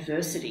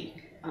adversity.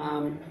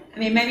 I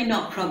mean, maybe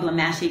not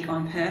problematic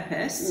on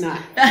purpose. No.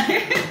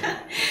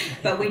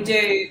 But we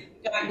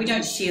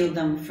don't shield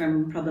them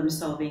from problem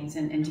solving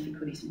and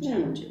difficulties and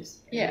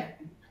challenges. Yeah.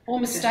 Or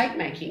mistake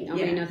making. I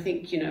mean, I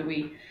think,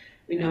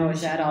 we know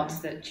as adults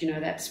that,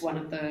 that's one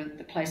of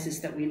the places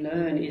that we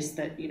learn is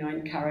that,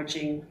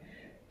 encouraging,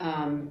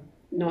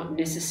 not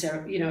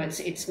necessarily,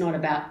 it's not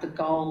about the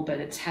goal, but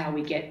it's how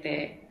we get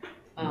there,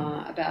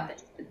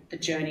 about the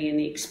journey and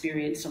the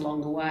experience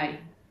along the way.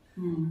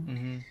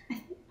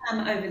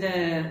 I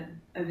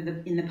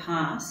think in the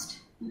past,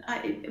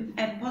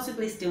 and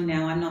possibly still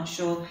now, I'm not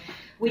sure,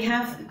 we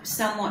have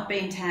somewhat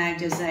been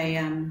tagged as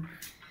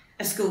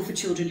a school for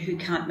children who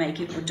can't make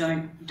it or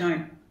don't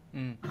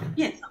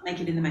not make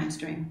it in the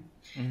mainstream.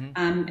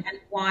 And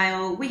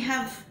while we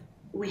have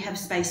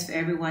space for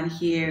everyone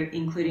here,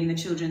 including the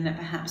children that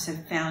perhaps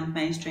have found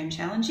mainstream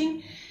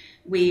challenging,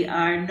 we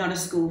are not a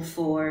school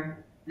for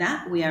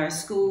that. We are a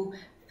school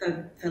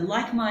for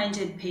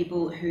like-minded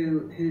people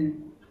who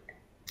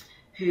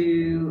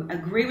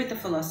agree with the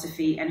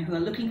philosophy and who are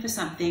looking for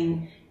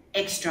something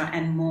extra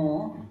and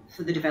more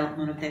for the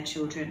development of their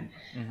children.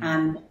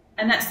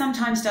 And that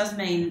sometimes does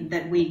mean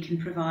that we can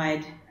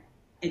provide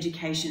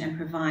education and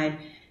provide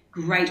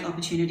great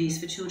opportunities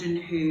for children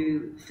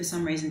who, for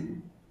some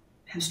reason,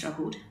 have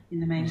struggled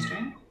in the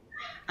mainstream.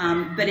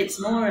 But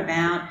it's more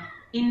about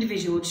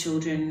individual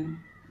children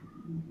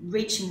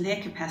reaching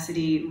their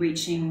capacity,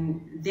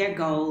 reaching their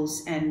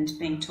goals, and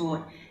being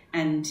taught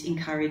and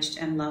encouraged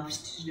and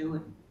loved to do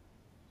it.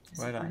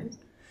 Right on.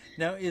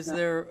 Now, is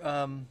there,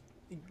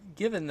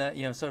 given that,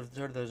 sort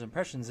of those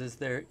impressions, is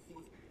there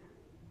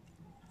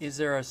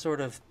a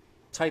sort of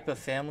type of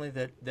family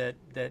that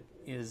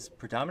is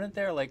predominant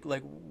there? Like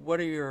what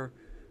are your,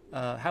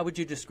 how would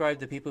you describe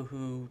the people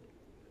who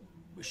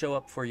show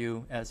up for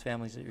you as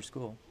families at your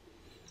school?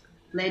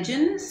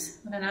 Legends?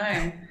 I don't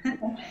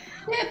know.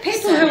 Yeah,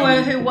 people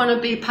who want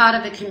to be part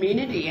of the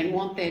community and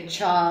want their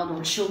child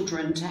or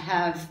children to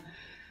have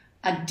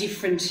a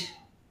different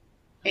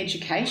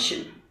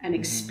education and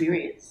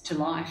experience to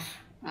life.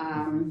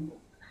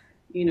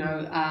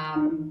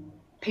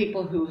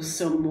 People who are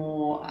some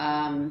more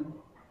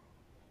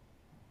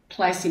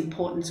place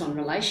importance on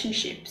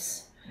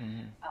relationships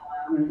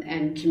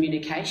and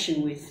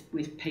communication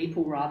with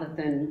people, rather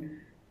than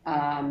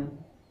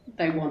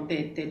they want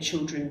their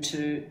children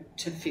to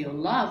feel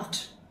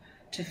loved,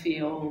 to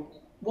feel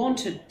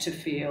wanted, to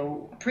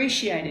feel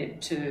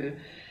appreciated, to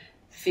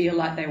feel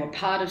like they were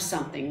part of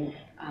something.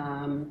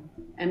 And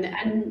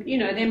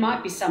there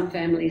might be some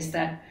families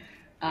that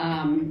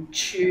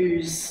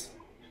choose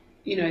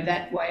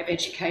that way of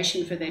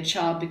education for their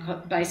child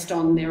based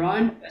on their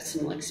own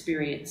personal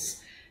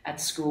experience at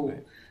school.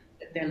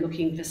 They're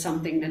looking for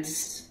something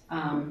that's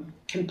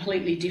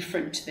completely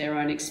different to their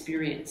own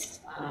experience.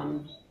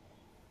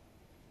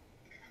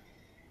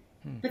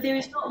 But there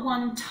is not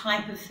one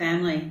type of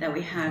family that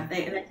we have.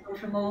 They come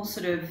from all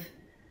sort of,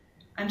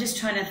 I'm just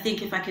trying to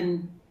think if I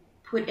can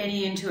put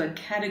any into a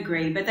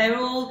category, but they're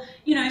all,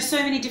 so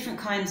many different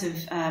kinds of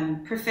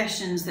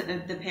professions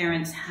that the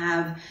parents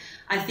have.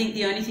 I think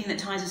the only thing that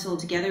ties us all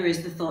together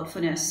is the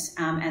thoughtfulness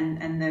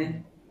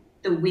and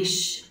the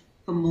wish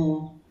for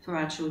more for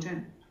our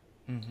children.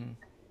 Mm-hmm.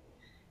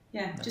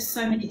 Yeah, just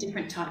so many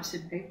different types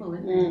of people,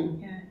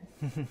 isn't there?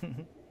 Yeah.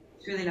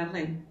 It's really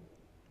lovely.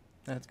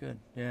 That's good.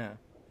 Yeah,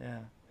 yeah.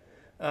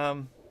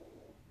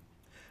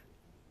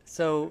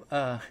 So,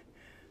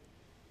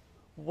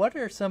 what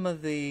are some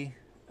of the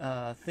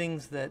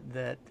things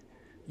that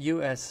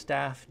you as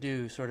staff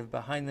do, sort of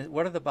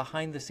what are the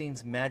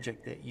behind-the-scenes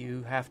magic that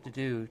you have to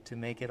do to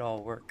make it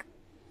all work?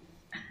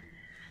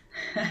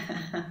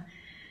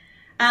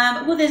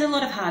 Well, there's a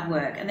lot of hard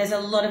work and there's a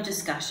lot of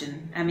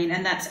discussion. I mean,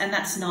 and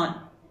that's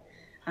not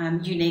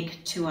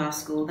unique to our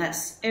school.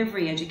 That's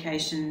every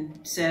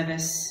education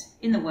service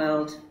in the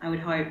world, I would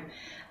hope.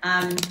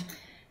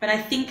 But I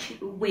think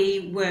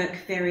we work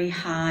very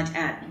hard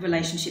at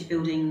relationship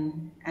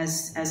building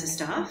as a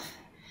staff,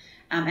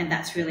 and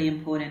that's really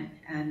important,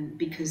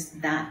 because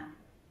that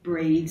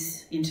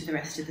breathes into the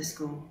rest of the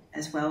school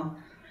as well.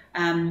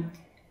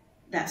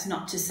 That's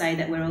not to say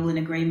that we're all in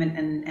agreement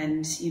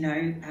and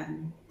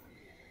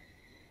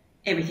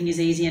everything is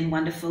easy and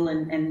wonderful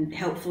and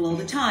helpful all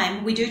the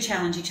time. We do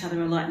challenge each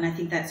other a lot, and I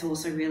think that's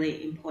also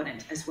really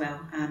important as well.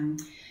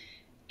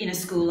 In a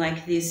school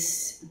like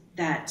this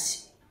that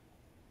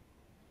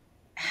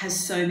has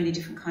so many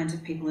different kinds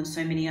of people and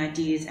so many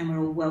ideas, and we're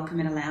all welcome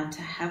and allowed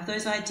to have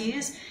those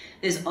ideas,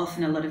 there's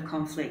often a lot of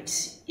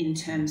conflict in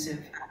terms of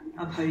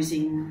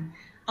opposing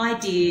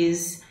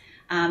ideas,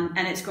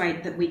 and it's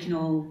great that we can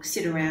all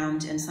sit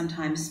around and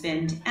sometimes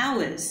spend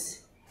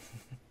hours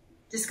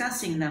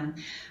discussing them,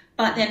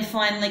 but then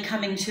finally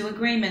coming to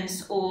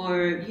agreements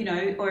or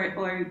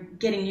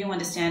getting new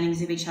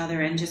understandings of each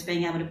other and just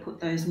being able to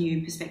put those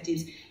new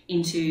perspectives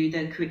into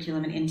the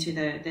curriculum and into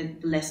the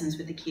lessons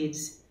with the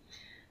kids,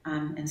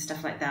 and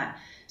stuff like that.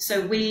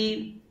 So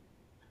we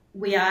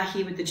are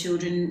here with the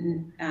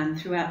children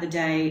throughout the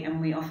day, and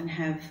we often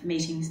have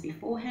meetings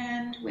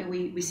beforehand where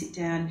we sit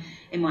down.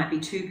 It might be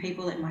 2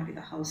 people, it might be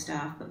the whole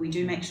staff, but we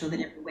do make sure that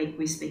every week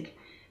we speak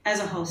as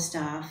a whole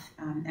staff,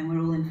 and we're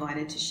all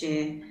invited to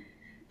share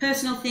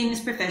personal things,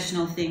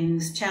 professional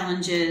things,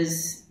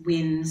 challenges,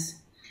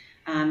 wins,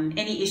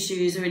 any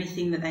issues or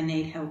anything that they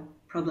need help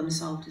problem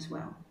solved as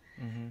well.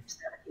 Mm-hmm. So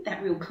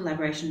that real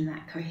collaboration and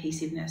that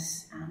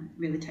cohesiveness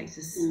really takes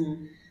us.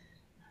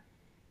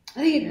 I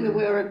think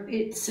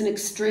it's an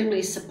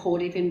extremely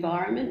supportive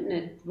environment,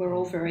 and we're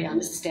all very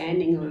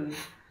understanding of,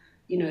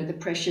 the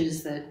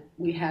pressures that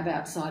we have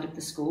outside of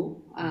the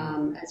school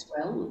as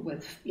well,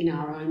 in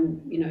our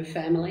own,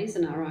 families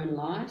and our own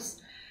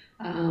lives.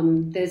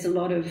 There's a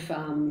lot of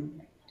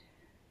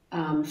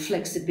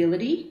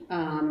flexibility.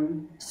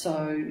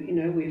 So,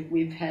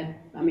 we've had,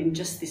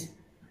 just this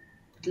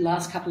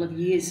last couple of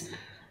years,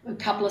 a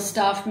couple of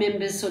staff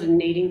members sort of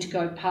needing to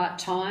go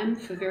part-time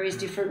for various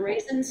different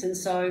reasons. And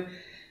so,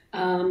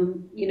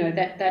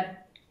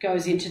 that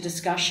goes into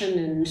discussion,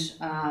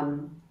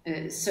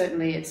 and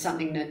certainly it's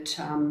something that,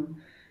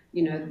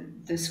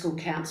 the school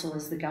council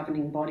as the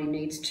governing body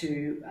needs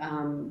to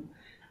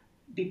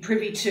be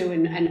privy to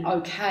and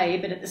okay,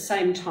 but at the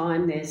same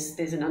time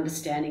there's an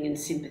understanding and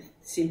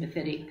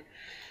sympathetic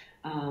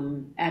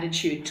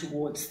attitude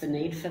towards the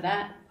need for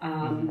that.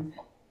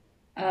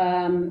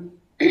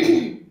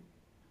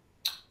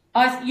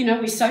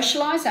 We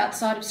socialise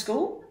outside of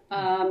school,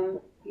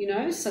 so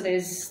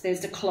there's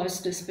the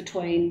closeness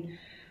between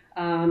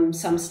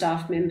some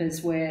staff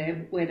members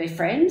where they're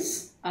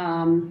friends,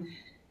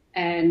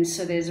 and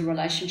so there's a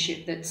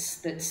relationship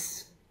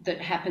that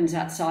happens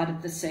outside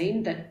of the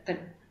scene that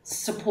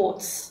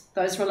supports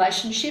those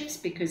relationships,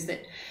 because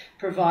that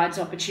provides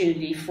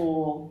opportunity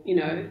for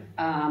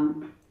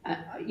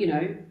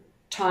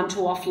time to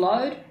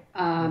offload,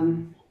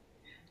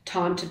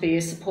 time to be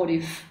a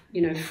supportive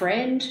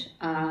friend,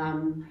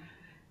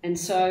 and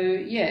so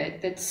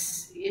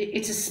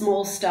it's a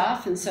small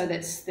staff, and so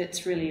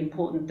that's really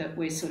important that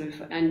we're sort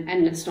of, and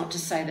it's not to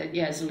say that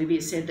as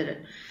Olivia said, that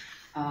it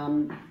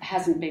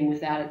hasn't been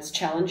without its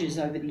challenges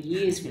over the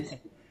years with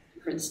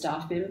different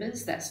staff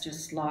members. That's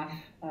just life.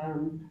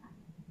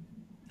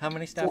 How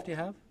many staff do you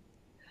have?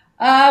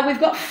 We've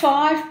got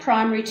 5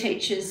 primary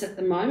teachers at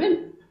the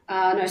moment.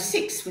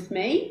 6 with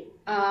me.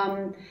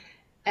 And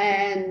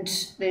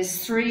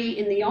there's 3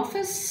 in the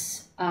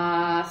office,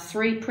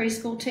 3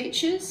 preschool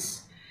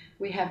teachers.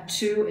 We have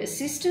 2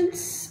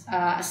 assistants,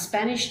 a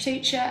Spanish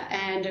teacher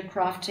and a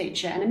craft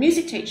teacher and a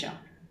music teacher.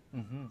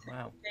 Mm-hmm.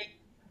 Wow.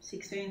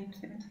 16,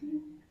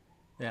 17?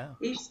 Yeah.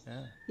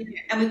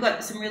 And we've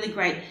got some really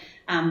great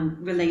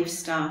relief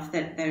staff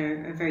that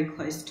are very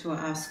close to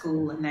our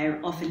school, and they're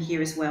often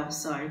here as well.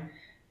 So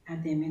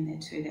add them in there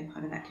too. They're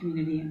part of that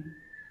community, and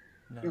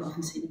you'll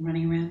often see them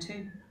running around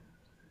too.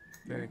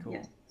 Very cool.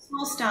 Yeah.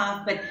 Small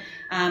staff, but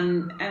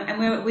and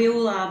we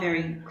all are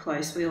very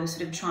close. We all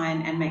sort of try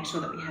and make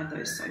sure that we have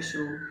those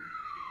social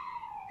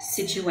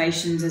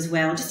situations as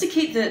well, just to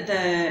keep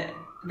the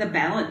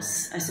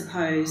balance, I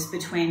suppose,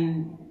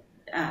 between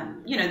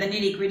the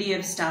nitty-gritty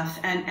of stuff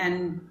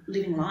and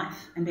living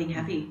life and being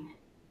happy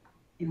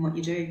in what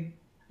you do.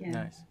 Yeah.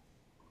 Nice.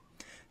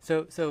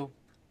 So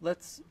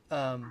let's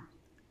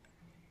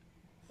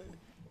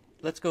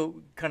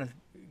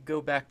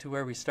go back to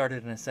where we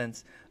started in a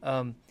sense.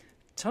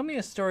 Tell me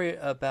a story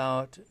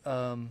about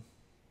a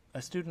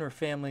student or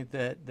family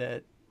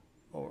that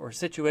or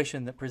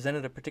situation that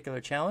presented a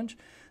particular challenge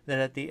that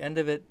at the end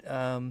of it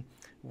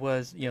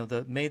was,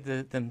 made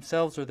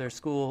themselves or their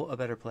school a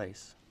better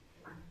place.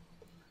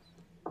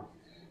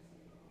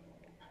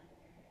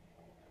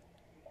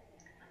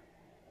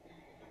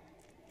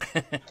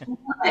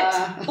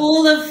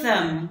 All of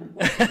them.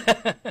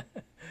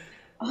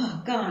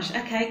 Oh gosh.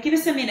 Okay, give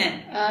us a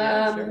minute.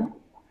 Yeah, sure.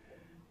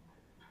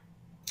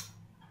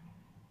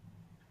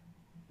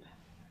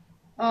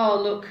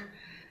 Oh, look,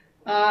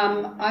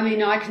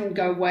 I can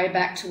go way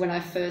back to when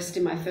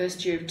in my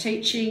first year of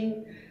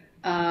teaching.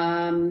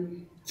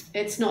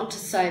 It's not to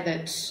say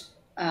that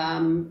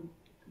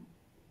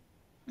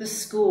the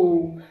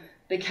school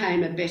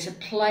became a better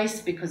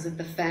place because of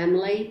the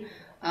family.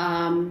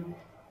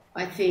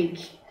 I think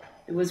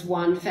there was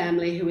one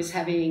family who was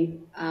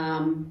having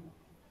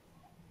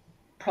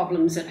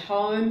problems at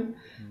home,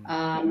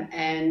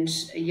 and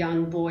a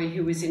young boy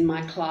who was in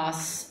my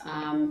class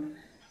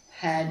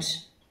had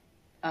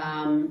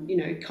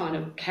kind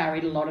of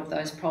carried a lot of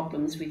those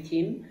problems with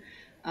him,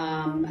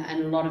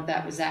 and a lot of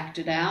that was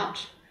acted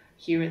out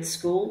here at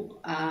school.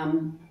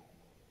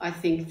 I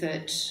think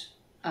that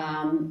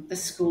the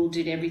school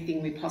did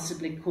everything we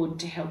possibly could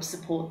to help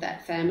support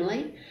that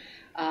family,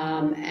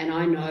 and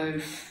I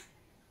know,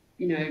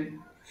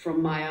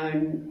 from my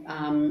own,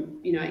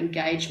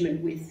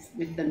 engagement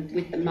with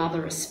the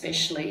mother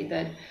especially,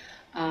 that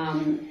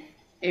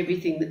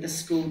everything that the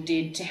school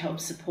did to help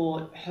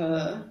support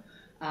her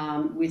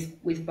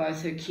with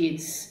both her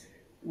kids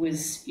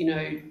was,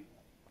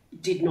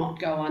 did not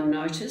go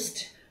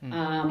unnoticed.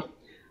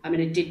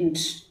 It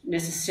didn't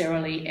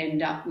necessarily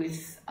end up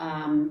with,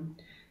 a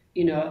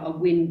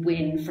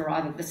win-win for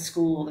either the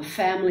school or the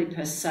family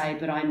per se,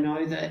 but I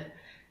know that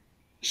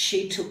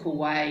she took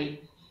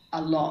away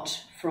a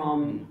lot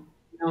from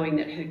knowing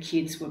that her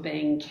kids were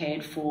being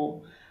cared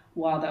for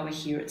while they were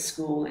here at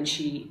school, and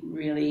she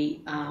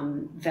really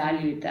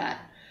valued that.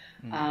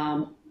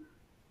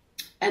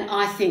 And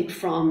I think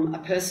from a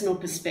personal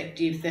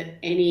perspective that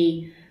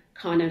any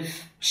kind of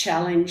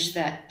challenge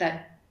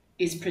that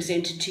is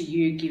presented to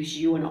you gives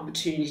you an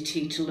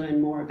opportunity to learn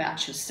more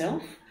about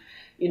yourself,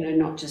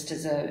 not just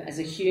as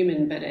a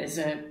human, but as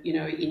in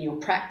your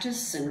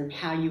practice and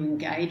how you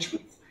engage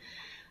with,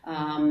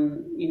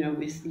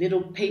 with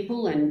little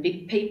people and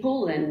big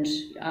people. And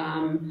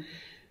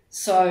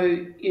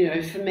so,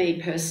 for me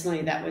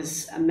personally, that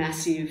was a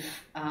massive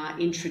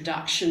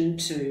introduction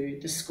to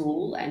the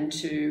school and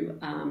to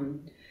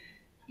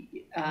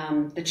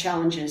the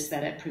challenges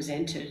that it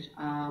presented.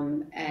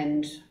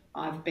 And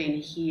I've been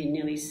here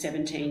nearly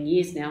 17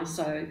 years now,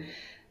 so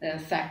the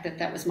fact that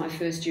that was my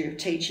first year of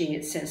teaching,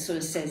 it says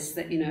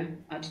that,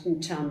 I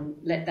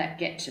didn't let that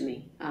get to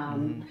me.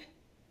 And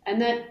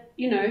that,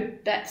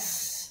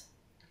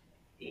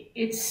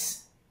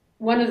 it's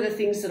one of the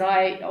things that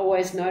I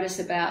always notice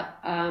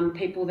about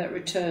people that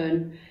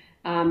return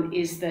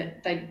is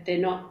that they're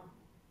not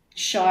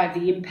shy of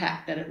the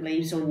impact that it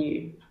leaves on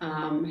you,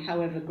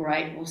 however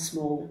great or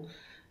small,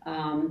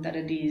 that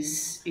it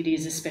is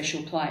a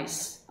special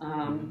place.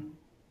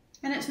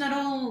 And it's not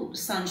all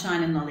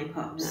sunshine and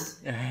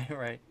lollipops. No.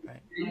 Right.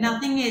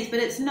 Nothing is, but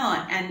it's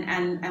not.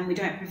 And we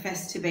don't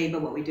profess to be,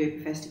 but what we do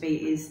profess to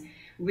be is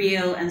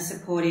real and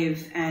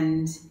supportive,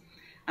 and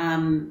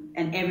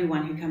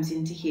everyone who comes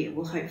into here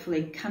will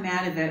hopefully come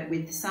out of it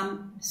with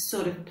some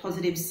sort of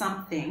positive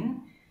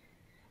something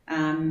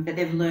that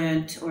they've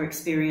learnt or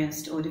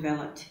experienced or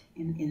developed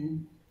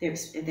in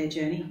their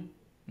journey.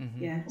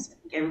 Yeah, so I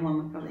think everyone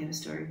would probably have a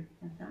story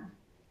like that.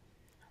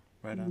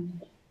 Right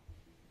on.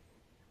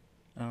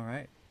 All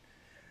right.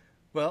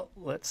 Well,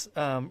 let's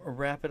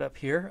wrap it up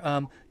here.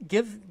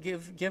 Give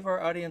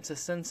our audience a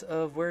sense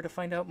of where to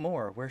find out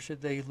more. Where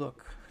should they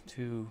look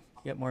to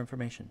get more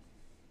information?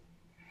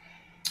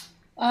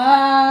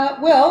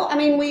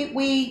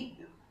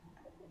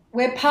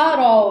 We're part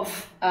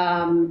of,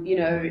 an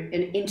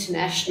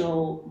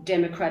international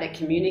democratic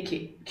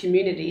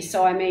community.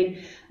 So,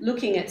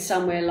 looking at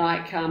somewhere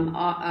like,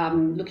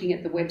 looking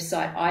at the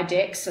website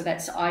IDEC, so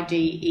that's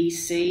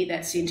IDEC,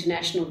 that's the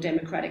International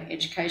Democratic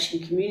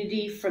Education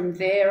Community. From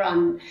there,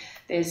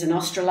 there's an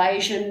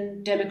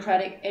Australasian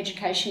Democratic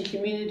Education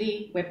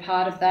Community. We're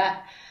part of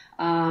that.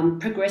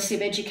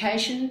 Progressive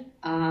Education,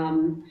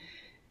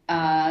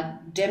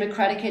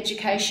 Democratic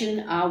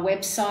Education, our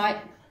website.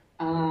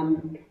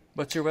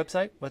 What's your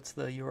website? What's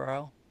the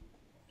URL?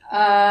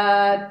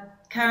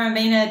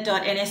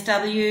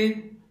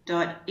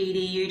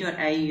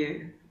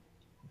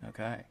 Currambenna.nsw.edu.au.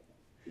 Okay.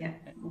 Yeah,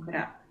 look it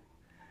up.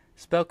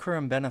 Spell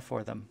Currambenna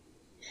for them.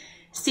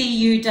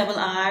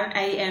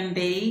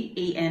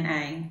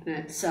 Currambena.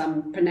 It's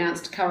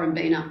pronounced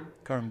Currambenna.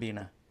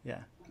 Currambenna. Yeah.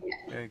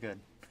 Very good.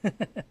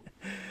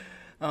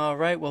 All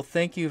right. Well,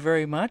 thank you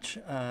very much.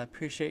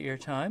 Appreciate your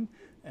time,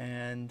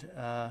 and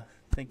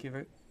thank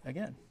you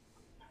again.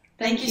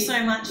 Thank you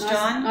so much,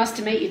 John. Nice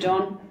to meet you,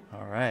 Don.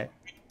 All right.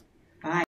 Bye.